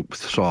 Mischke,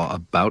 saw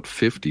about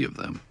 50 of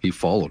them. He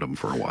followed them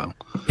for a while.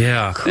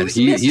 Yeah. Who's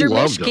Mr.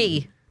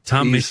 Mischke?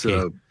 Tom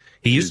Mischke.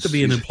 He used to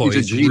be an employee.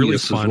 He's really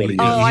funny.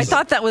 I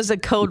thought that was a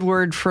code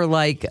word for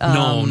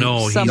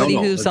somebody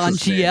who's on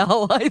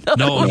GL. I thought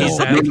No.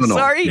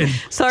 Sorry,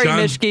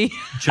 Mischke.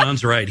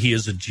 John's right. He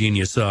is a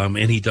genius, and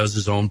he does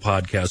his own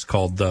podcast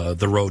called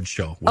The Road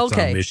Show with Tom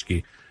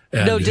Mischke.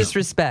 And, no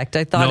disrespect.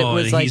 I thought it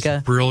was like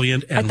he's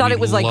brilliant. And I thought it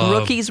was like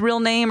Rookie's real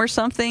name or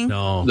something.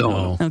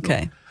 No.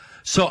 Okay.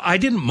 So I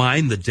didn't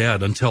mind the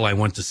Dead until I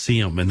went to see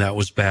him, and that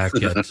was back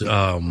at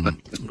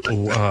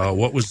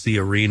what was the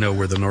arena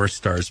where the North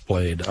Stars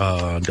played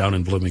down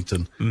in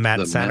Bloomington?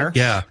 Met Center.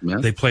 Yeah,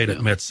 they played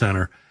at Met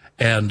Center.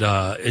 And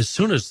as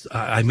soon as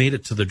I made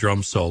it to the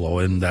drum solo,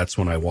 and that's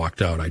when I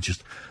walked out,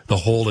 the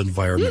whole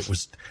environment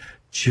was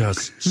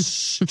just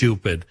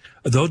stupid.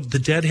 Though the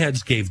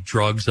Deadheads gave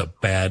drugs a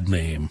bad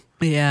name.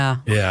 Yeah.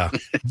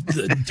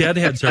 The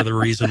Deadheads are the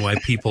reason why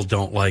people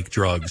don't like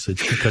drugs.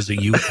 It's because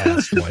of you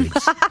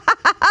asswipes.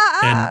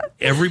 And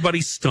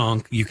everybody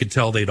stunk. You could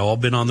tell they'd all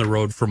been on the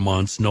road for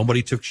months.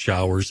 Nobody took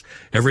showers.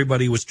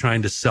 Everybody was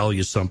trying to sell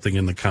you something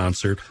in the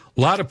concert.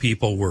 A lot of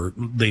people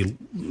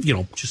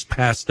just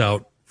passed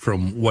out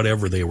from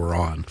whatever they were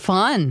on.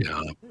 Fun.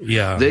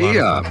 Yeah.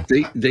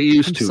 They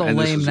used to. I'm so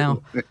lame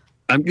now.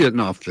 I'm getting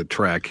off the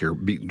track here,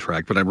 beaten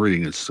track, but I'm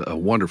reading this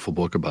wonderful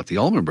book about the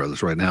Allman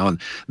Brothers right now, and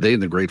they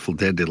and the Grateful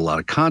Dead did a lot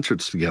of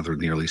concerts together in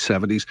the early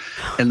 70s,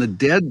 and the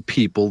Dead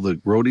people, the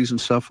roadies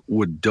and stuff,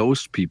 would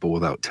dose people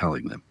without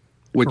telling them,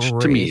 which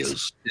to me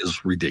is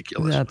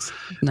ridiculous.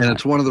 And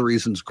it's one of the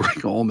reasons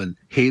Greg Allman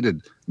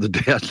hated the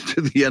Dead to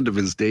the end of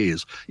his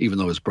days, even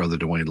though his brother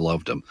Dwayne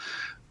loved him.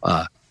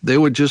 They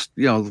would just,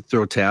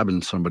 throw a tab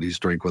in somebody's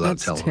drink without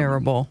telling them.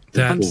 Terrible.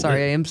 I'm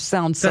sorry, I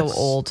sound so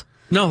old.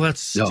 No,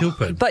 that's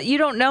stupid. But you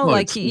don't know,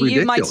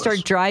 you might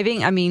start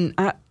driving. I mean,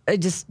 I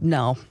just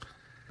know.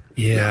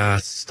 Yeah,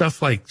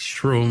 stuff like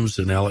shrooms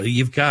and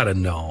you've got to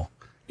know.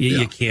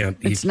 You can't.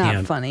 It's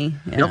not funny.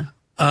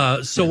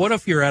 Yeah. So what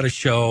if you're at a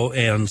show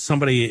and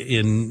somebody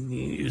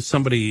in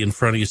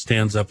front of you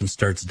stands up and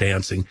starts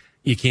dancing?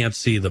 You can't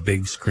see the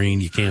big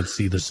screen. You can't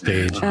see the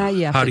stage.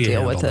 You have to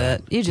deal with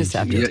it. You just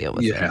have to deal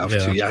with it. You have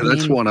to. Yeah,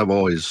 that's one I've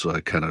always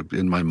kind of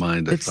in my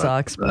mind. It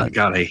sucks.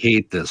 God, I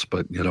hate this,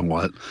 but you know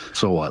what?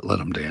 So what? Let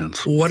them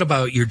dance. What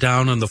about you're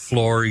down on the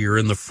floor, you're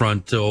in the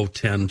front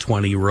 10,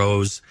 20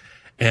 rows,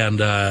 and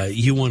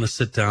you want to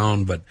sit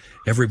down, but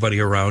everybody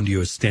around you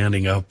is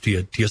standing up.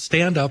 Do you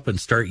stand up and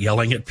start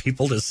yelling at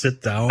people to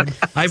sit down?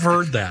 I've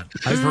heard that.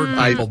 I've heard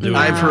people do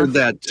I've heard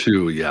that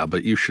too, yeah,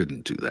 but you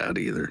shouldn't do that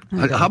either.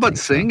 How about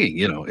singing?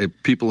 If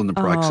people in the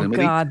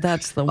proximity. Oh, God,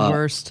 that's the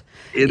worst.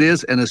 It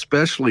is, and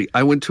especially,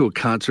 I went to a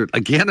concert,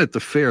 again at the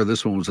fair.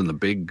 This one was in the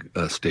big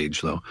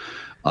stage, though,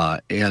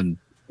 and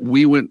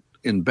we went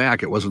in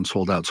back. It wasn't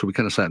sold out, so we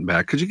kind of sat in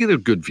back because you get a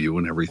good view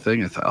and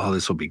everything. I thought,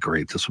 this will be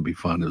great. This will be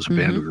fun. It was a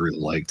band we really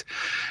liked,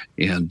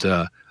 and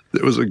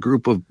there was a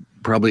group of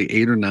probably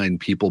 8 or 9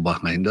 people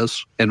behind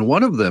us, and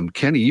one of them,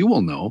 Kenny, you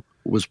will know,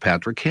 was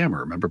Patrick Hammer.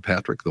 Remember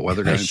Patrick, the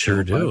weather guy? I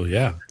sure do.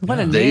 Yeah. What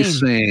a They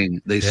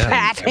name. sang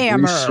Pat every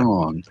Hammer.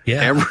 song,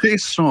 every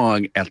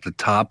song at the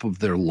top of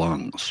their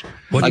lungs.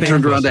 What I band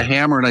turned around was to it?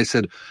 Hammer and I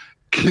said,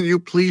 "Can you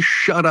please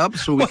shut up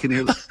so we can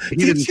hear?" He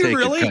didn't take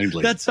it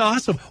kindly. That's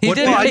awesome. He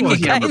didn't I take know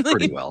it Hammer kindly.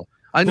 pretty well.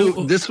 I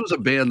knew this was a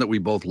band that we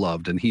both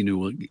loved, and he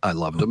knew I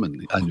loved them,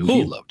 and I knew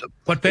he loved them.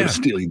 What band? It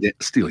was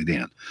Steely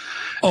Dan.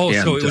 Oh,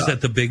 so it was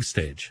at the big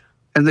stage.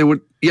 And they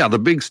would, the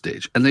big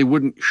stage, and they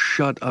wouldn't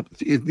shut up.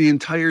 The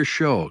entire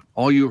show,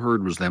 all you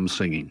heard was them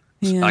singing.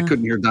 Yeah. I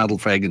couldn't hear Donald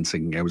Fagen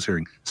singing. I was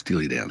hearing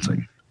Steely Dan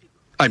singing.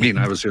 I mean,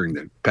 I was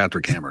hearing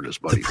Patrick Hammer and his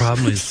buddies. The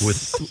problem is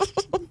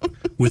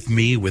with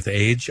me, with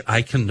age,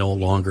 I can no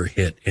longer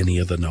hit any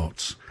of the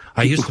notes.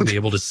 I used to be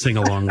able to sing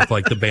along with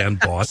like the band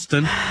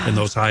Boston and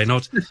those high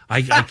notes.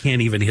 I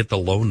can't even hit the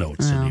low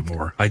notes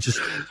anymore. I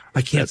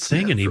can't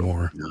sing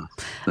anymore. No,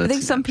 I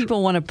think some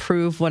people want to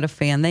prove what a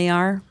fan they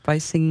are by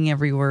singing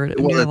every word.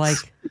 And you're like,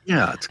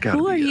 it's got.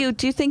 Who are you?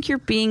 Do you think you're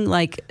being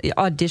like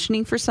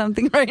auditioning for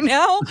something right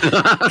now?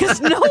 Because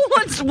no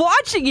one's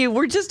watching you.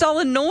 We're just all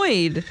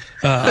annoyed.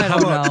 I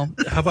don't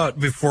know. How about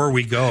before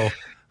we go?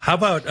 How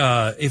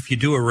about if you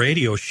do a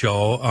radio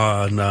show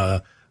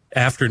on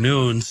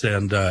afternoons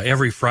and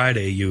every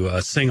Friday you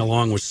sing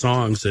along with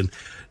songs and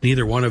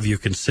neither one of you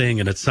can sing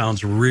and it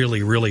sounds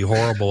really, really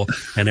horrible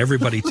and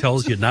everybody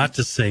tells you not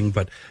to sing,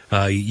 but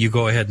you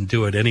go ahead and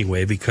do it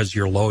anyway because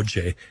you're low,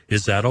 Jay.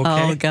 Is that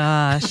okay? Oh,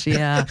 gosh,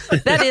 yeah.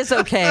 That is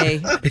okay.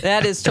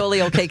 That is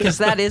totally okay because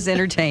that is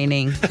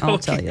entertaining. I'll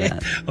tell you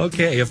that.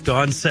 Okay, if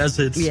Dawn says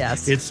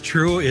it's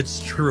true, it's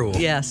true.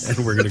 Yes.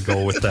 And we're going to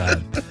go with that.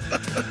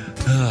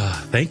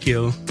 Thank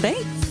you.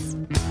 Thanks.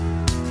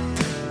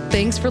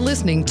 Thanks for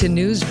listening to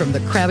News from the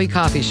Krabby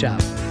Coffee Shop.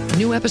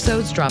 New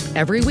episodes drop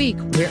every week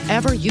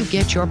wherever you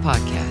get your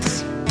podcasts.